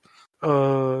be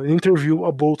interview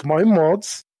about my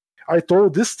mods. I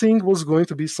thought this thing was going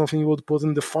to be something you would put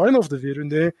in the final of the video, in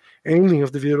the ending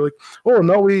of the video. Like, oh,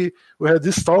 now we had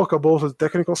this talk about the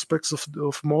technical aspects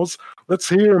of mods. Let's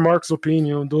hear Mark's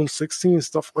opinion on Doom 16,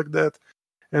 stuff like that.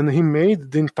 And he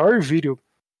made the entire video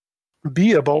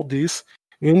be about this,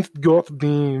 and it got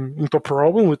me into a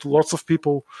problem with lots of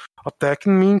people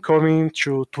attacking me, coming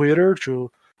to Twitter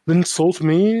to insult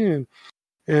me,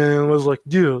 and was like,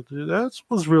 dude, that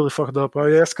was really fucked up.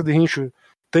 I asked him to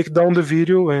take down the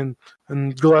video, and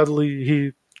gladly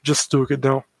he just took it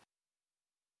down.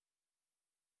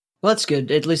 Well, that's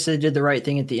good. At least they did the right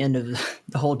thing at the end of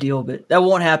the whole deal, but that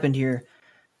won't happen here.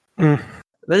 But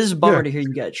this is a bummer to hear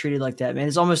you got treated like that, man.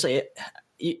 It's almost like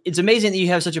it's amazing that you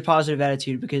have such a positive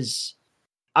attitude, because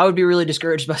I would be really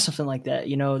discouraged by something like that.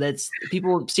 You know, that's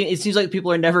people. It seems like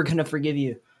people are never going to forgive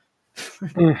you.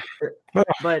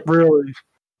 But really,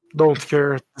 don't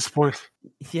care at this point.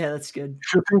 Yeah, that's good.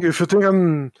 If you think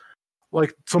I'm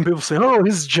like, some people say, oh,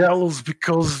 he's jealous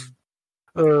because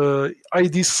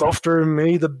ID Software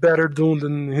made a better Doom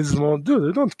than his mod.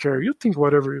 Dude, I don't care. You think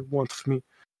whatever you want of me.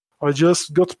 I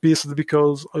just got pissed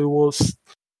because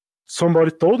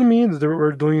somebody told me that they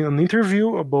were doing an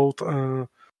interview about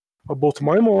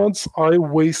my mods. I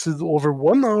wasted over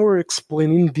 1 hour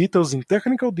explaining details, in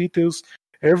technical details,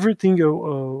 everything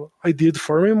I did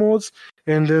for my mods,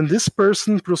 and then this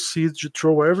person proceeds to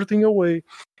throw everything away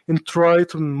and try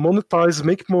to monetize,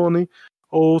 make money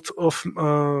out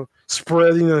of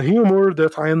spreading a humor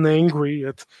that I am angry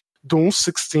at Doom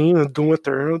 16 and Doom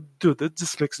Eternal. Dude, that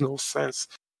just makes no sense.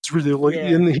 It's really like,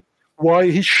 and why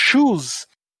he choose,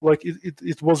 like,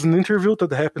 it was an interview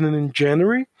that happened in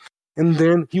January, and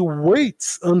then he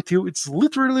waits until it's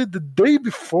literally the day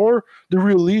before the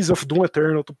release of Doom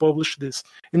Eternal to publish this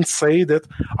and say that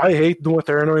I hate Doom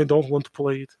Eternal and don't want to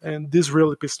play it. And this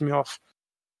really pissed me off.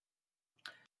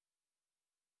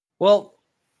 Well,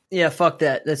 yeah, fuck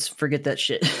that. Let's forget that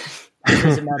shit. It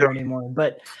doesn't matter anymore.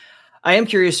 But I am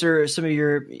curious for some of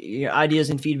your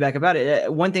ideas and feedback about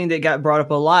it. One thing that got brought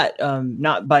up a lot,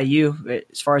 not by you,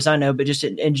 as far as I know, but just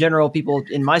in general, people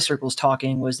in my circles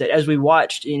talking, was that as we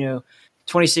watched,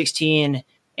 2016,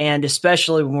 and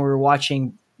especially when we were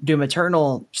watching Doom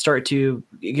Eternal start to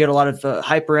get a lot of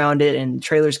hype around it and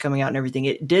trailers coming out and everything,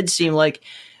 it did seem like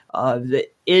the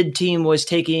id Team was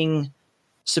taking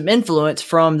some influence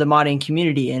from the modding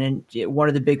community. And one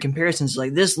of the big comparisons is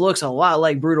like, this looks a lot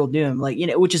like Brutal Doom, like,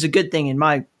 which is a good thing in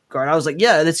my regard. I was like,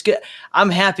 yeah, that's good. I'm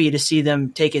happy to see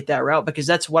them take it that route, because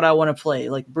that's what I want to play.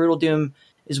 Like, Brutal Doom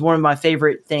is one of my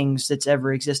favorite things that's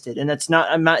ever existed. And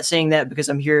I'm not saying that because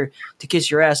I'm here to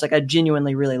kiss your ass. Like, I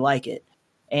genuinely really like it.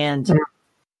 And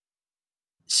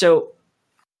so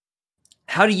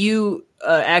how do you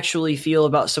actually feel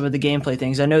about some of the gameplay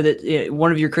things? I know that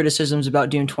one of your criticisms about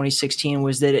Doom 2016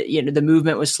 was that the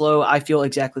movement was slow. I feel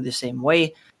exactly the same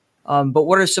way. But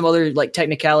what are some other like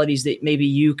technicalities that maybe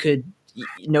you could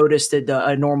notice that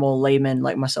a normal layman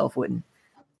like myself wouldn't?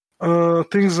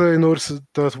 Things I noticed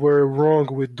that were wrong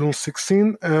with Doom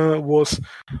 16 was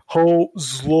how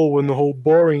slow and how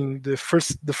boring the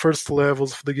first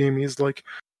levels of the game is. Like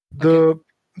the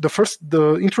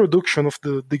introduction of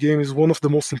the game is one of the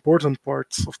most important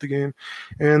parts of the game,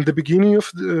 and the beginning of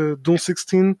Doom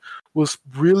 16 was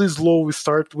really slow. We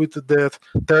start with that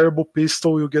terrible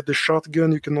pistol. You get the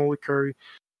shotgun. You can only carry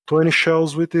 20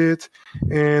 shells with it,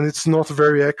 and it's not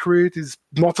very accurate. It's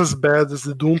not as bad as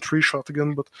the Doom 3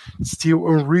 shotgun, but still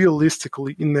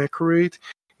unrealistically inaccurate,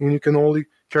 and you can only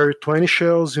carry 20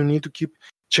 shells. You need to keep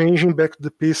changing back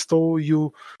the pistol.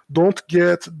 You don't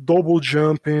get double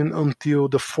jumping until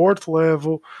the 4th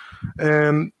level,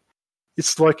 and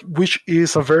it's like, which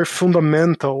is a very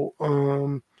fundamental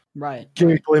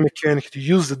gameplay mechanic, to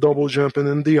use the double jumping,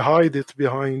 and they hide it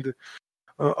behind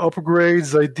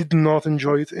upgrades. I did not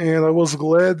enjoy it, and I was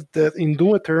glad that in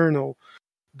Doom Eternal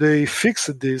they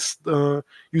fixed this.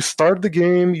 You start the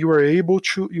game, you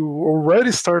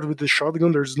already start with the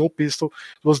shotgun. There's no pistol.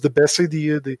 It was the best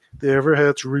idea they ever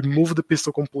had, to remove the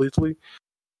pistol completely.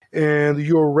 And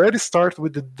you already start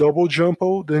with the double jump,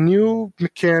 the new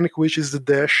mechanic, which is the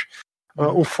dash.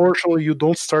 Unfortunately, you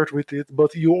don't start with it,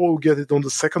 but you all get it on the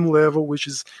 2nd level, which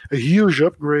is a huge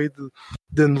upgrade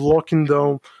than locking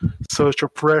down such a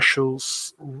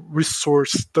precious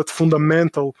resource, that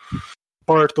fundamental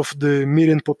part of the meat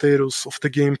and potatoes of the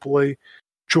gameplay,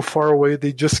 too far away.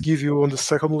 They just give you on the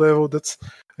 2nd level. That's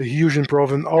a huge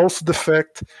improvement. Also, the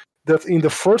fact that in the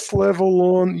 1st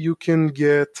level on, you can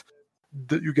get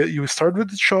you start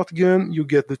with the shotgun, you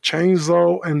get the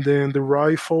chainsaw, and then the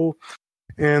rifle.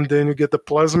 and then you get the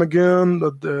plasma gun.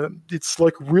 It's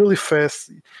like really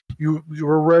fast. You're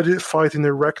already fighting the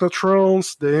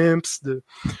Arachnotrons, the imps.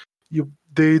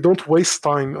 They don't waste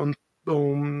time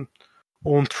on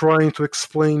trying to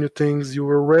explain you things. You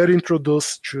were already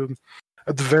introduced to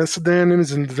advanced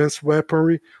enemies and advanced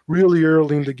weaponry really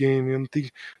early in the game, and I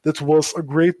think that was a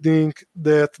great thing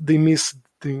that they missed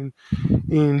in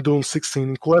Doom 16.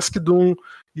 In Classic Doom,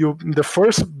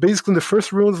 basically in the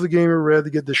first run of the game, you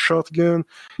already get the shotgun.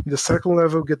 In the second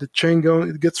level, get the chain gun.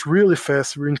 It gets really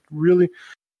fast.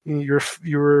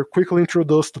 You're quickly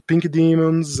introduced to pink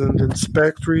demons and then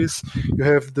spectres. You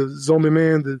have the zombie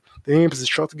man, the imps, the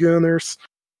shotgunners.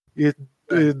 It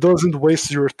doesn't waste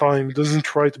your time. It doesn't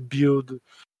try to build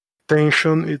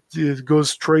tension. It goes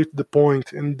straight to the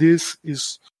point. And this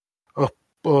is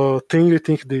a thing I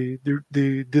think they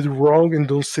did wrong in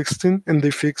Doom 16, and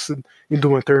they fixed it in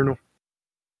Doom Eternal.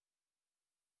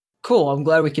 Cool. I'm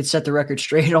glad we could set the record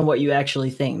straight on what you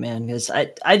actually think, man. Because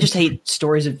I just hate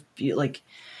stories of like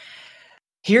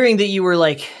hearing that you were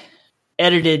like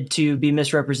edited to be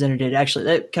misrepresented. Actually,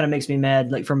 that kind of makes me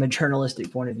mad, like from a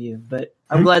journalistic point of view. But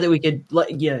I'm glad that we could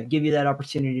give you that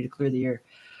opportunity to clear the air.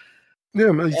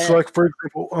 Yeah, it's like, for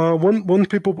example, one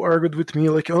people argued with me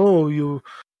like, oh, you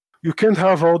can't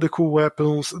have all the cool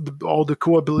weapons, all the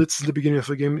cool abilities in the beginning of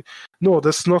the game. No,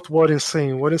 that's not what I'm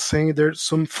saying. What I'm saying, there's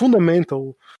some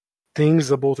fundamental things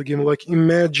about the game. Like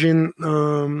imagine,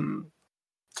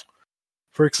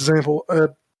 for example,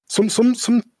 some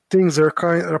things are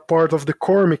part of the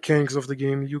core mechanics of the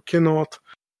game. You cannot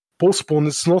postpone.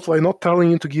 It's not like not telling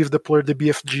you to give the player the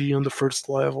BFG on the first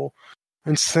level,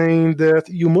 and saying that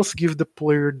you must give the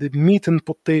player the meat and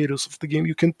potatoes of the game.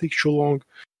 You can't take too long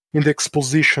in the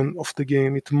exposition of the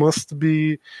game. It must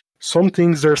be some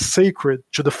things are sacred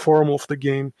to the form of the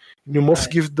game. You must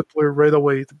give the player right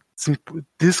away.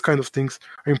 These kind of things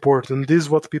are important. This is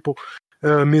what people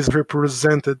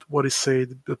misrepresented what he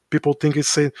said. People think he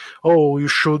said, oh, you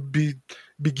should be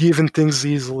given things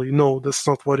easily. No, that's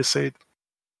not what he said.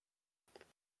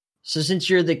 So since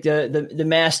you're the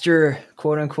master,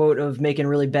 quote unquote, of making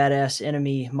really badass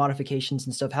enemy modifications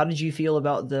and stuff, how did you feel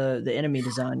about the enemy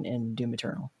design in Doom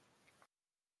Eternal?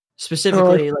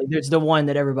 Specifically, like there's the one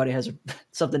that everybody has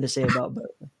something to say about, but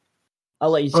I'll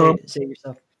let you say it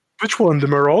yourself. Which one, the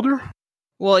Marauder?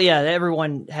 Well, yeah,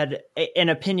 everyone had an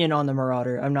opinion on the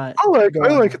Marauder. I'm not. I like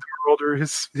the Marauder.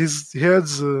 He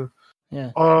has.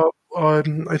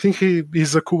 I think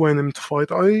he's a cool enemy to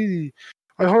fight. I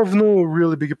have no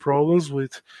really big problems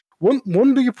with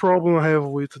one big problem I have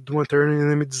with Doom Eternal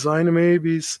enemy design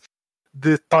maybe is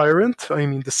the Tyrant. I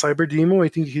mean the Cyber Demon. I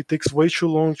think he takes way too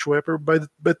long to appear. By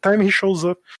the time he shows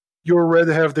up, you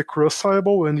already have the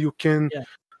Crucible, and you can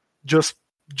just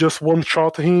one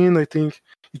shot him. I think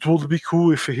it would be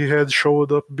cool if he had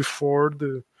showed up before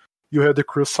you had the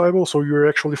Crucible, so you're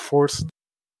actually forced.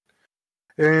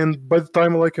 And by the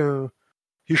time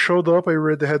he showed up, I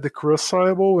already had the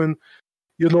Crucible, and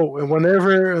and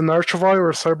whenever an Archvile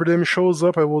or Cyber Demon shows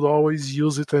up, I would always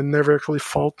use it and never actually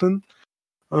fought them.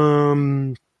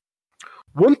 One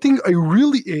thing I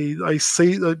really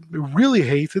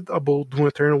hated about Doom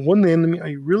Eternal, one enemy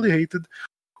I really hated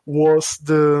was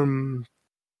the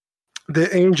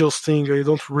angels thing. I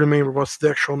don't remember what's the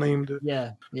actual name.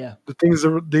 The things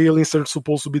the aliens that are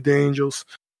supposed to be the angels,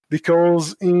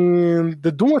 because in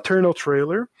the Doom Eternal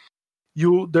trailer,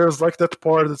 there's like that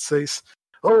part that says,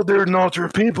 "Oh, they're not your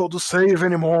people to save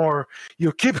anymore.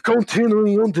 You keep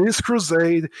continuing on this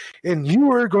crusade, and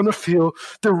you are gonna feel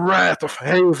the wrath of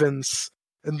Havens."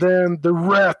 And then the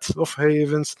wrath of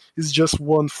Havens is just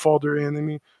one fodder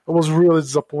enemy. I was really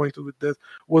disappointed with that.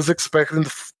 Was expecting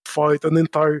to fight an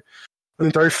entire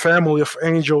family of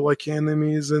angel-like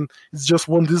enemies, and it's just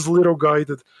this little guy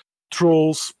that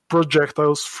throws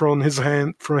projectiles from his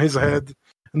head,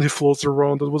 and he floats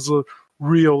around. That was a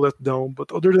real letdown.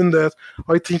 But other than that,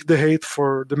 I think the hate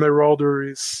for the Marauder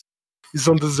is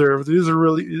undeserved.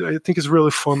 I think it's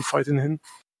really fun fighting him.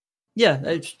 Yeah,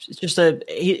 it's just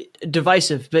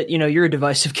divisive, but you're a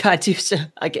divisive guy too, so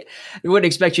I wouldn't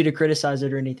expect you to criticize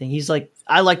it or anything. He's like,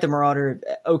 I like the Marauder.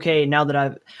 Okay, now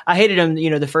that I hated him,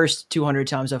 the first 200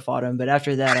 times I fought him, but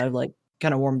after that, I've like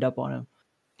kind of warmed up on him.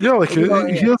 Yeah, he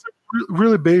has a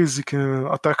really basic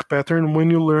attack pattern.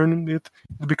 When you learn it,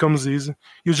 it becomes easy.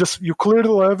 You clear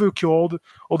the level, you kill all the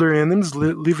other enemies,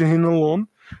 leaving him alone.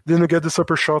 Then you get the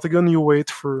super shotgun. You wait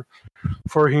for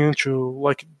him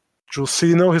to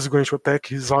see now he's going to attack.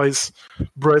 His eyes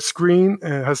bright screen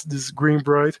has this green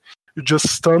bright. You just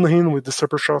stun him with the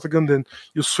super shotgun, then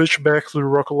you switch back to the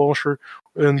rocket launcher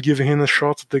and give him a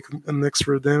shot to take an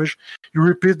extra damage. You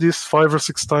repeat this 5 or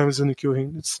 6 times and you kill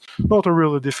him. It's not a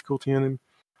really difficult enemy.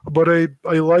 But I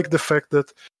like the fact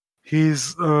that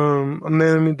he's an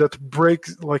enemy that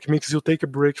makes you take a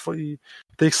break. He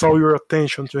takes all your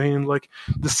attention to him, like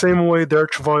the same way the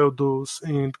Archvile does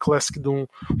in Classic Doom.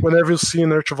 Whenever you see an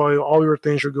Archvile, all your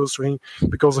attention goes to him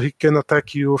because he can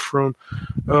attack you from.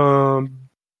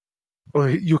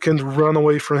 You can run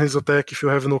away from his attack if you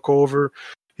have no cover.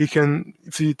 He can,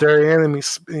 if there are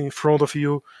enemies in front of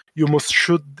you, you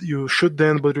shoot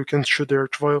them, but you can shoot the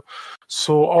Archvile.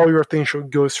 So all your attention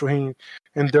goes to him.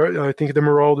 And there, I think the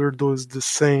Marauder does the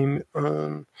same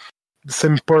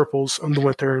purpose on Doom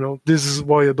Eternal. This is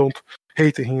why I don't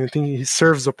hate him. I think he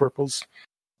serves a purpose.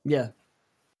 Yeah.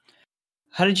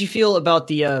 How did you feel about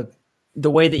the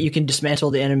way that you can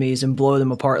dismantle the enemies and blow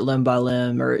them apart limb by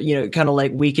limb, or kind of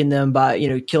like weaken them by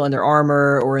killing their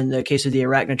armor, or in the case of the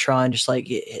Arachnotron, just like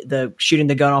the shooting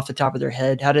the gun off the top of their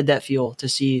head? How did that feel to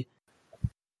see?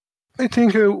 I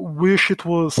think I wish it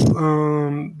was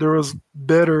there was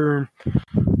better.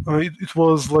 It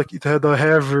was like it had a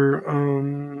heavier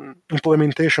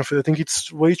implementation of it. I think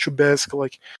it's way too basic.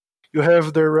 Like you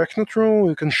have the Arachnotron,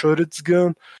 you can shoot its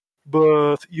gun,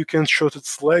 but you can shoot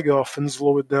its leg off and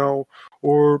slow it down.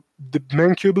 Or the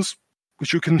Mancubus,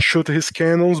 which you can shoot his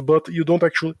cannons, but you don't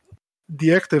actually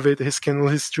deactivate his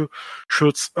cannons. He still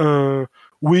shoots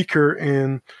weaker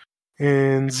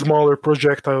and smaller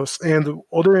projectiles. And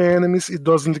other enemies, it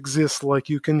doesn't exist. Like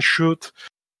you can shoot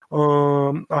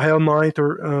a Hell Knight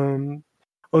or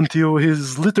until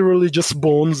he's literally just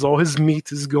bones, all his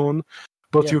meat is gone.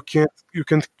 But you can't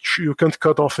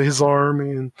cut off his arm,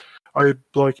 and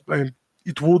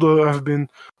it would have been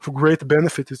for great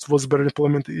benefit. It was better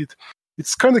implemented.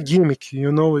 It's kind of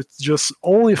gimmicky, It's just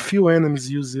only a few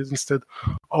enemies use it instead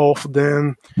of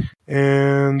them,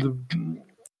 and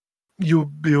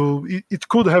it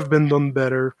could have been done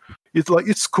better.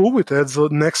 It's cool. It adds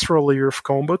an extra layer of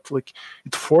combat. Like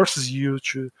it forces you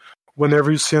to, whenever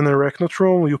you see an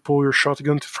Arachnotron, you pull your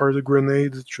shotgun to fire the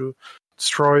grenade to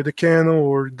destroy the cannon,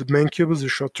 or the Mancubus, you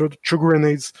shot two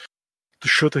grenades to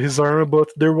shoot his armor, but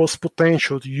there was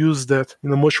potential to use that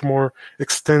in a much more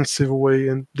extensive way,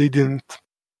 and they didn't.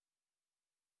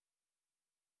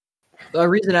 The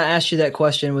reason I asked you that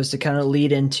question was to kind of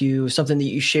lead into something that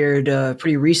you shared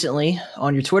pretty recently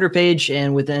on your Twitter page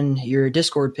and within your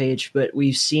Discord page. But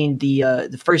we've seen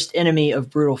the first enemy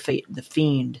of Brutal Fate, the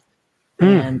Fiend,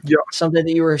 and something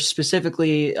that you were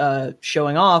specifically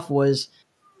showing off was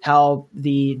how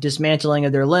the dismantling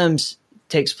of their limbs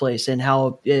takes place, and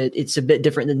how it's a bit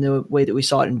different than the way that we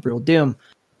saw it in Brutal Doom,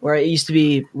 where it used to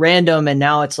be random, and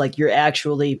now it's like you're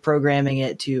actually programming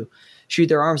it to shoot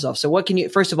their arms off. So what can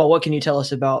you tell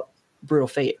us about Brutal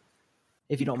Fate,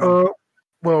 if you don't mind?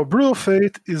 Well, Brutal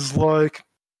Fate is like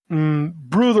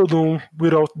Brutal Doom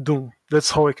without Doom. That's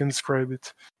how I can describe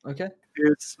it. Okay.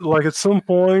 It's like at some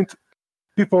point,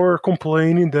 people are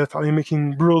complaining that I'm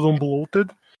making Brutal Doom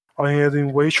bloated. I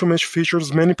adding way too much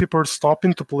features. Many people are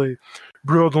stopping to play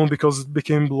Brutal Doom because it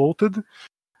became bloated,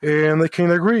 and I can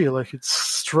agree. Like it's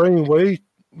straying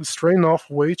off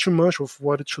way too much of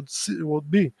what it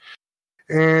would be.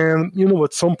 And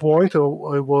at some point, I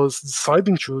was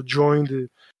deciding to join the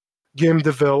game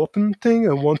development thing.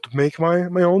 I want to make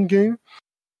my own game.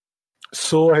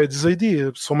 So I had this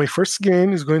idea. So my first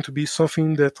game is going to be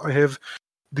something that I have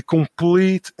the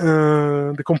complete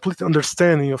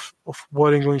understanding of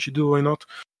what I'm going to do. I'm not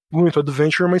going to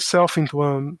adventure myself into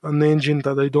an engine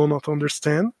that I do not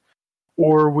understand,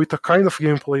 or with a kind of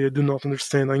gameplay I do not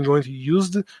understand. I'm going to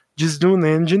use this Doom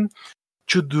engine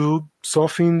to do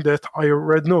something that I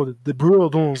already know, the Brutal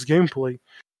Doom's gameplay.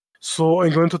 So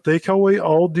I'm going to take away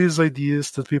all these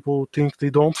ideas that people think they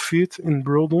don't fit in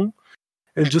Brutal Doom,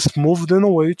 and just move them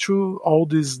away to all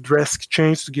these drastic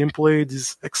changes to gameplay,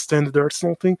 this extended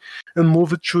arsenal thing, and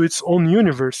move it to its own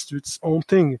universe, to its own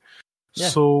thing. Yeah.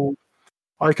 So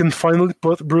I can finally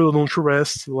put Brutal Doom to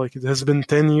rest. Like it has been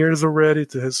 10 years already.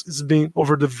 It's been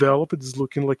overdeveloped. It's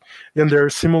looking like a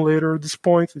simulator at this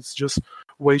point. It's just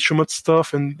way too much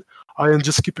stuff, and I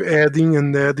just keep adding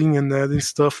and adding and adding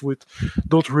stuff with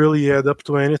don't really add up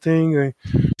to anything. At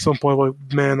some point,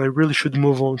 like, man, I really should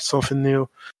move on to something new.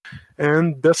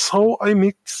 And that's how I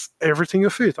mix everything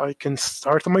of it. I can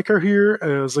start my career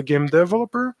as a game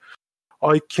developer.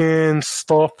 I can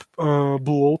stop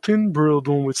bloating Brutal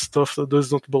Doom with stuff that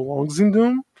does not belong in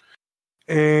Doom.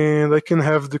 And I can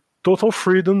have the total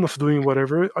freedom of doing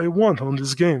whatever I want on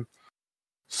this game.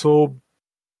 So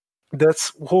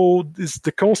that's how is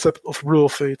the concept of Brutal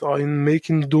Fate. I'm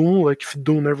making Doom like if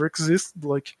Doom never existed.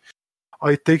 Like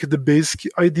I take the basic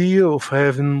idea of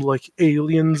having like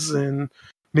aliens and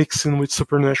mixing with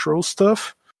supernatural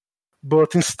stuff,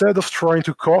 but instead of trying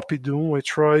to copy Doom, I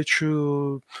try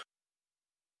to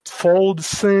follow the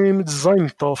same design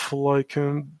stuff, like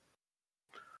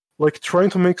trying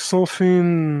to make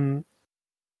something.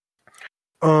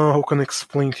 How can I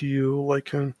explain to you?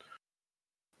 Like,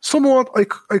 somewhat, I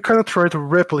kind of try to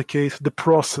replicate the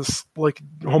process like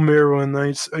Romero and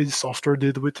ID Software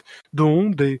did with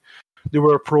Doom. They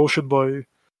were approached by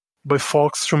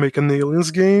Fox to make an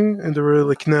Aliens game, and they were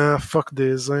like, "Nah, fuck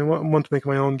this. I want to make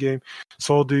my own game."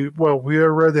 So we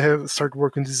already have started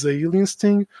working this Aliens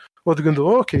thing. What are we gonna do?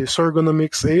 Okay, so we're gonna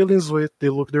mix Aliens with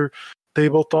their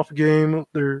tabletop game,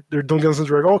 their Dungeons and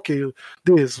Dragons. Okay,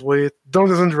 this with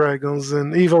Dungeons and Dragons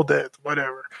and Evil Dead,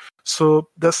 whatever. So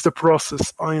that's the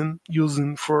process I am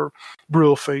using for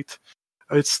Brutal Fate.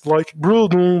 It's like Brutal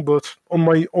Doom, but on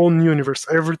my own universe.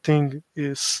 Everything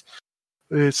is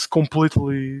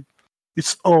completely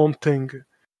its own thing,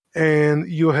 and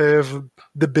you have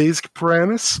the basic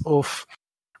premise of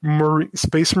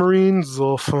Space Marines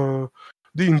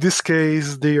in this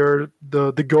case they are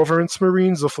the governance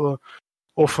Marines of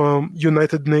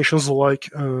United Nations like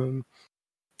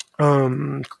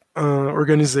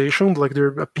organization, like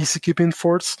they're a peacekeeping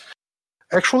force.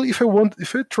 Actually, if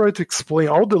I try to explain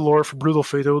all the lore for Brutal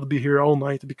Fate, I would be here all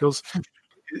night because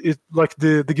it like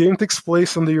the game takes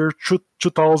place in the year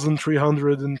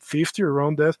 2350,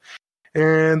 around that.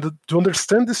 And to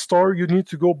understand the story, you need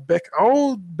to go back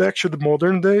to the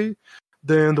modern day,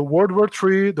 then the World War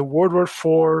III, the World War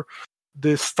IV,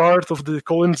 the start of the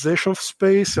colonization of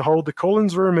space, how the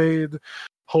colonies were made,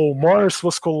 how Mars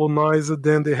was colonized,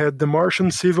 then they had the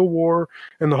Martian Civil War,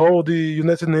 and how the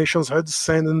United Nations had to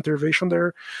send an intervention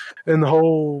there, and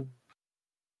how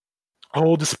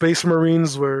the Space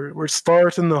Marines were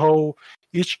starting, how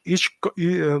each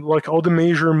like all the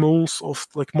major moons of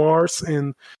like Mars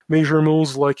and major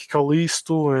moons like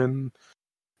Callisto and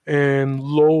I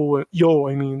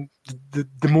mean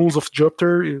the moons of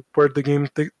Jupiter where the game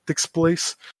takes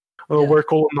place. Were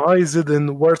colonized,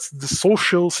 and what's the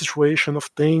social situation of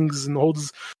things, and all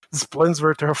these planets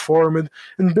were terraformed,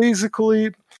 and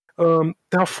basically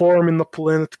terraforming a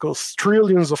planet costs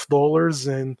trillions of dollars,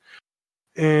 and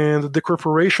the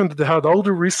corporation that had all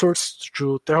the resources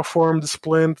to terraform this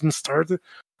planet and start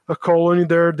a colony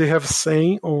there, they have a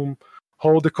say on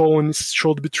how the colonies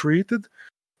should be treated.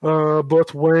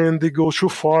 But when they go too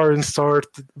far and start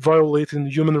violating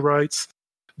human rights,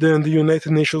 then the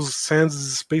United Nations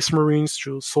sends Space Marines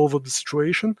to solve the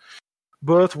situation.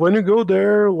 But when you go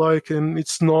there, and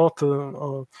it's not,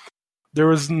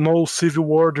 there is no civil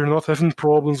war, they're not having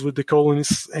problems with the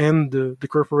colonies and the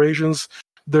corporations.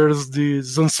 There's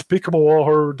this unspeakable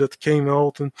horror that came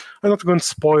out, and I'm not going to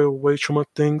spoil way too much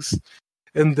things.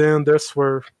 And then that's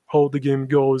how the game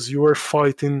goes. You are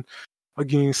fighting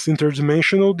against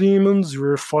interdimensional demons, you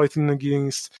are fighting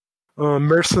against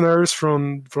mercenaries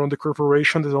from the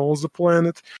corporation that owns the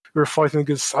planet. We're fighting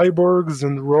against cyborgs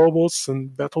and robots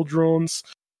and battle drones,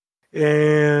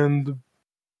 and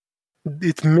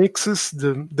it mixes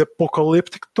the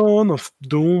apocalyptic tone of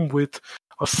Doom with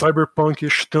a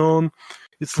cyberpunkish tone.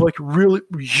 It's like really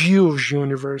huge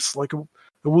universe. Like it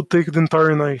would take the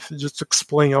entire night just to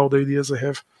explain all the ideas I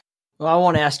have. Well, I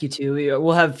want to ask you too.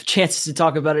 We'll have chances to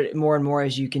talk about it more and more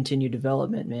as you continue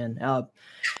development, man.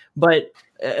 But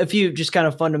a few just kind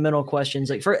of fundamental questions.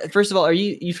 Like, first of all, are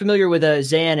you familiar with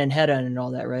Zan and Hedon and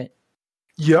all that, right?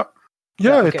 Yeah.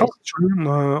 Okay. I talked to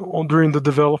him during the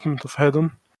development of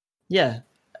Hedon. Yeah.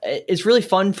 It's really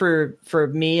fun for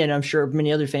me, and I'm sure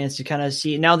many other fans, to kind of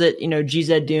see now that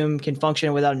GZ Doom can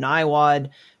function without an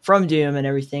IWAD from Doom and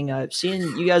everything. Seeing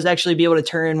you guys actually be able to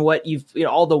turn what you've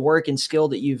all the work and skill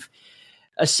that you've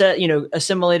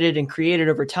assimilated and created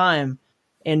over time,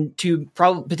 and to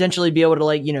potentially be able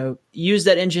to use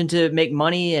that engine to make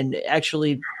money and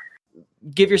actually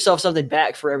give yourself something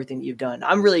back for everything that you've done.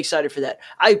 I'm really excited for that.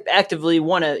 I actively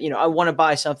want to, I want to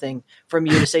buy something from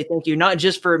you to say thank you, not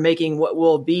just for making what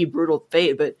will be Brutal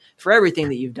Fate, but for everything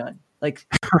that you've done. Like,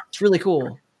 it's really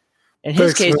cool. In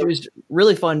his case, it was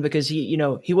really fun because he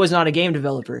was not a game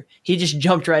developer. He just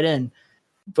jumped right in,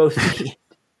 both feet.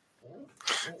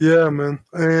 Yeah, man.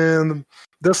 And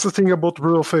that's the thing about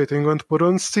Brutal Fate. I'm going to put it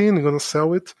on Steam, I'm going to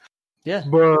sell it. Yeah.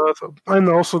 But I'm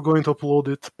also going to upload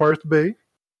it Part Bay.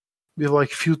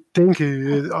 Like, if you think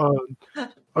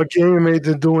a game made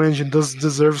in Doom engine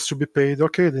deserves to be paid,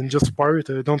 okay, then just pirate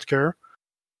it. I don't care.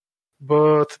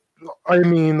 But I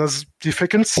mean, if I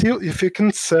can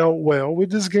sell well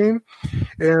with this game,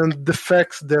 and the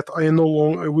fact that I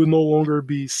will no longer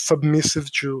be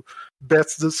submissive to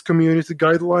Bethesda's community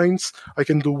guidelines, I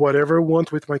can do whatever I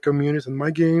want with my community and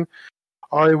my game.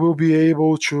 I will be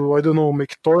able to,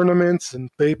 make tournaments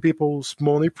and pay people's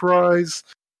money prize.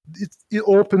 it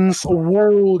opens a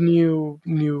whole new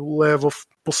level of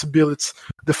possibilities.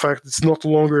 The fact it's not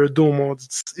longer a Doom mod,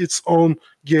 it's its own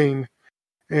game,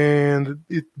 and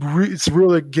it's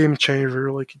really a game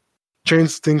changer. Like, it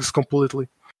changed things completely.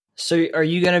 So are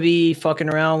you going to be fucking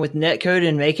around with netcode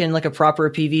and making like a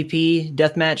proper PvP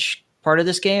deathmatch part of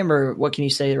this game, or what can you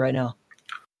say right now?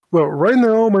 Well, right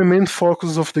now my main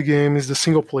focus of the game is the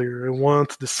single player. I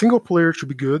want the single player to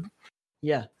be good.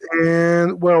 Yeah.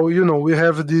 And, well, we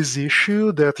have this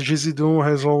issue that GZ Doom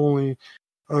has only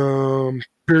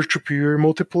peer-to-peer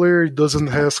multiplayer. It doesn't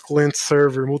have client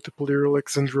server multiplayer like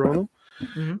Zendronum.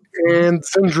 Mm-hmm. And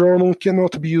Zendronum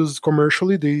cannot be used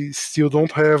commercially. They still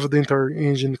don't have the entire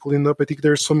engine cleaned up. I think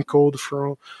there's some code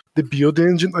from the build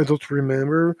engine. I don't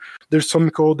remember. There's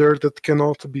some code there that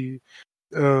cannot be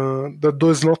that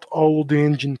does not allow the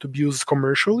engine to be used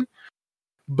commercially.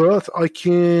 But I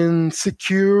can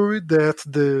secure that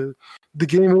the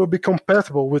game will be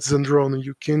compatible with Zendronum.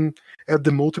 You can add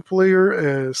the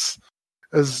multiplayer as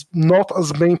not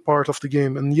as main part of the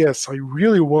game. And yes, I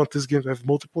really want this game to have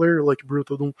multiplayer like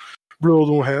Brutal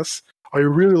Doom has. I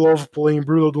really love playing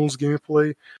Brutal Doom's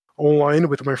gameplay online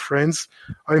with my friends.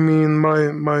 I mean,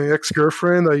 my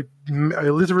ex-girlfriend, I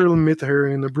literally met her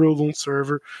in a Brutal Doom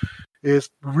server. It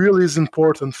really is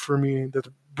important for me that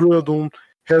Brutal Doom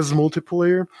has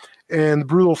multiplayer, and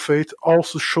Brutal Fate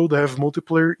also should have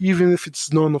multiplayer, even if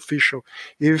it's non-official.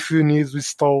 If you need to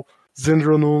install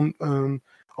Zendronum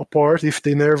apart, if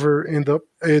they never end up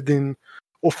adding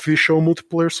official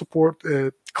multiplayer support,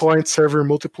 client-server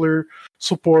multiplayer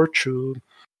support to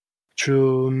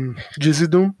GZ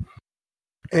Doom.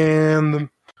 And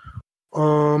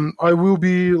I will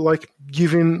be like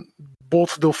giving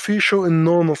both the official and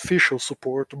non-official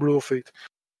support to Brutal Fate.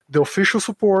 The official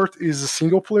support is a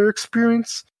single-player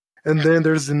experience, and then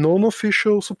there's the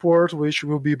non-official support, which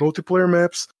will be multiplayer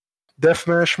maps,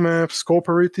 deathmatch maps,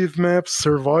 cooperative maps,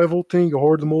 survival thing,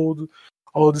 horde mode,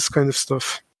 all this kind of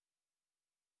stuff.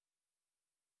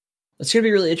 It's going to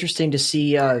be really interesting to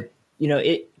see,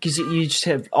 because you just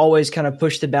have always kind of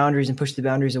pushed the boundaries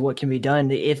of what can be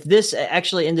done. If this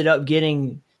actually ended up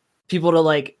getting people to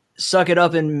like suck it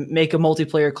up and make a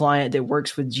multiplayer client that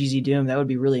works with GZ Doom, that would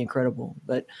be really incredible.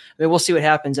 But I mean, we'll see what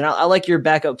happens. And I like your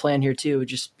backup plan here too.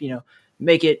 Just,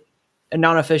 make it a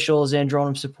non-official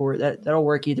Zendronum support. That'll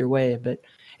work either way. But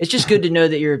it's just good to know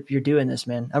that you're doing this,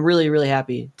 man. I'm really, really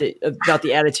happy about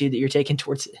the attitude that you're taking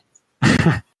towards it.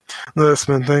 Yes,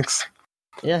 man. Thanks.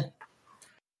 Yeah.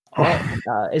 Well,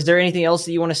 is there anything else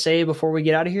that you want to say before we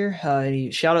get out of here?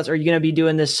 Any shout outs? Are you going to be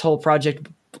doing this whole project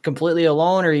completely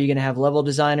alone, or are you going to have level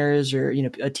designers or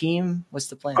a team? What's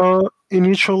the plan?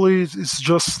 Initially, it's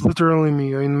just literally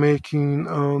me. I'm making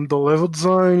the level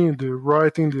design, the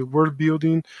writing, the world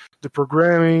building, the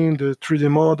programming, the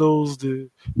 3D models, the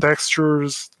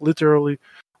textures. Literally,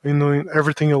 I'm doing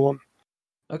everything alone.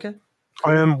 Okay.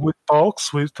 I am with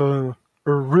talks with a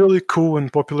really cool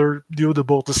and popular dude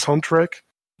about the soundtrack.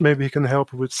 Maybe he can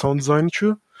help with sound design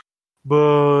too.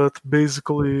 But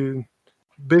basically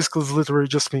it's literally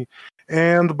just me.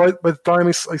 And by the time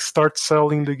I start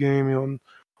selling the game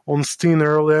on Steam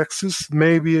Early Access,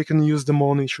 maybe I can use the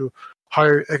money to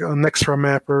hire an extra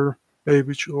mapper,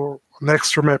 or an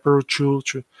extra mapper or two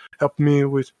to help me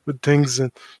with things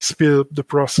and speed up the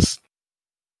process.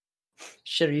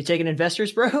 Shit, are you taking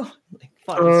investors, bro?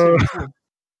 Right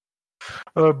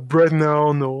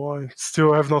now, no. I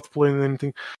still have not played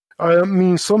anything. I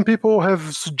mean, some people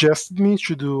have suggested me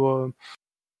to do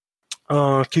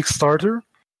Kickstarter,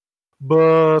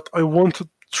 but I want to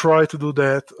try to do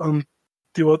that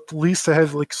until at least I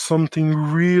have like something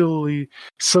really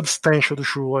substantial to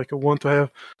show. Like, I want to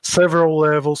have several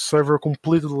levels, several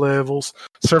completed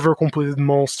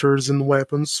monsters and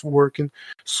weapons working,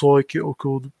 so I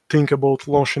could think about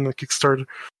launching a Kickstarter,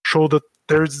 show that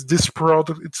there's this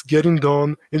product, it's getting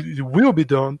done, and it will be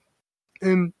done,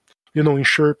 and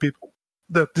ensure people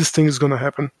that this thing is gonna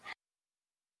happen.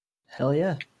 Hell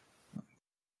yeah.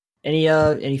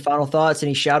 Any final thoughts,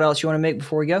 any shout outs you want to make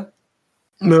before we go?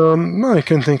 No, I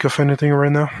can't think of anything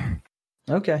right now.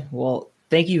 Okay. Well,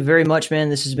 thank you very much, man.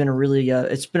 This has been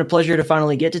it's been a pleasure to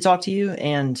finally get to talk to you.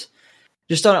 And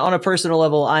just on a personal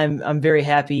level, I'm very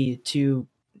happy to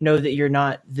know that you're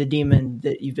not the demon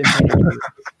that you've been painted to be.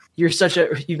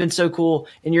 You've been so cool,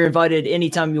 and you're invited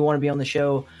anytime you want to be on the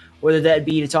show, whether that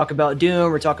be to talk about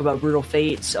Doom or talk about Brutal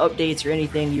Fates, updates, or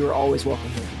anything. You are always welcome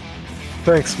here.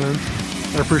 Thanks, man.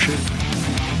 I appreciate it.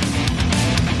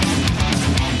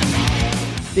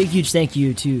 Big, huge thank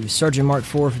you to Sergeant Mark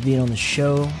IV for being on the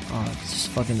show. It's just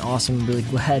fucking awesome. I'm really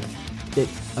glad that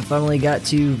I finally got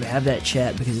to have that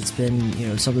chat, because it's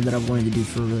been, something that I've wanted to do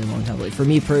for a really long time. Like, for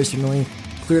me personally,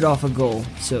 cleared off a goal.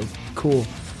 So cool.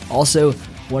 Also,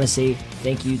 want to say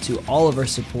thank you to all of our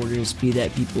supporters, be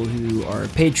that people who are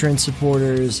Patreon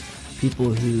supporters,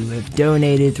 people who have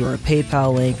donated through our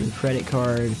PayPal link or credit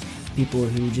card, people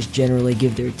who just generally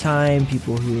give their time,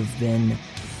 people who have been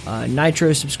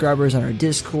Nitro subscribers on our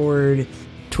Discord,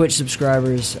 Twitch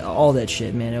subscribers, all that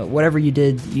shit, man. Whatever you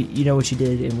did, you know what you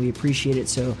did, and we appreciate it.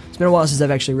 So it's been a while since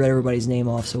I've actually read everybody's name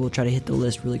off, so we'll try to hit the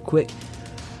list really quick.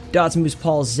 Dots Moose,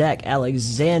 Paul, Zach,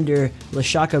 Alexander,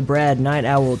 Lashaka, Brad, Night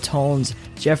Owl, Tones,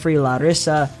 Jeffrey,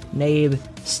 Larissa, Nabe,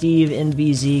 Steve,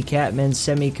 NVZ, Catman,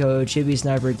 Semico, Chibi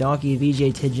Sniper, Donkey,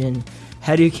 VJ Tidgen,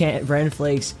 Hadouken, Brand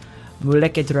Flakes,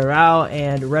 Muleketrarao,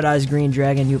 and Red Eyes Green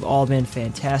Dragon. You've all been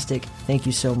fantastic. Thank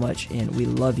you so much, and we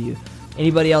love you.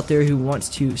 Anybody out there who wants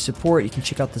to support, you can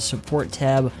check out the support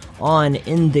tab on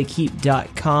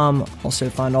inthekeep.com. Also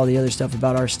find all the other stuff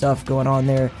about our stuff going on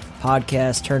there,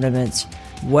 podcasts, tournaments,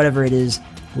 whatever it is.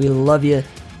 We love you.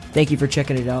 Thank you for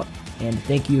checking it out, and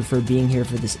thank you for being here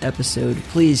for this episode.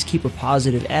 Please keep a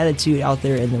positive attitude out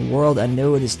there in the world. I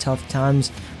know it is tough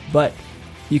times, but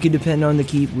you can depend on the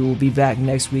Keep. We will be back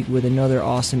next week with another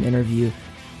awesome interview.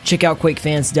 Check out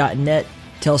QuakeFans.net.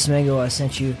 Tell Smango I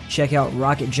sent you. Check out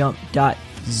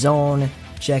RocketJump.zone.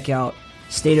 Check out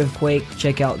State of Quake.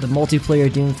 Check out the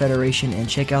Multiplayer Doom Federation. And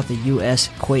check out the US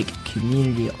Quake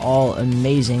community. All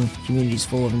amazing communities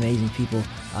full of amazing people.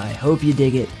 I hope you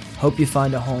dig it. Hope you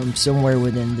find a home somewhere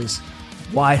within this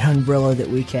wide umbrella that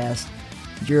we cast.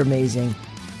 You're amazing.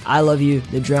 I love you.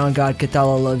 The Drowned God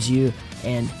Kathala loves you.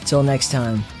 And till next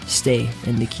time, stay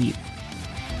in the Keep.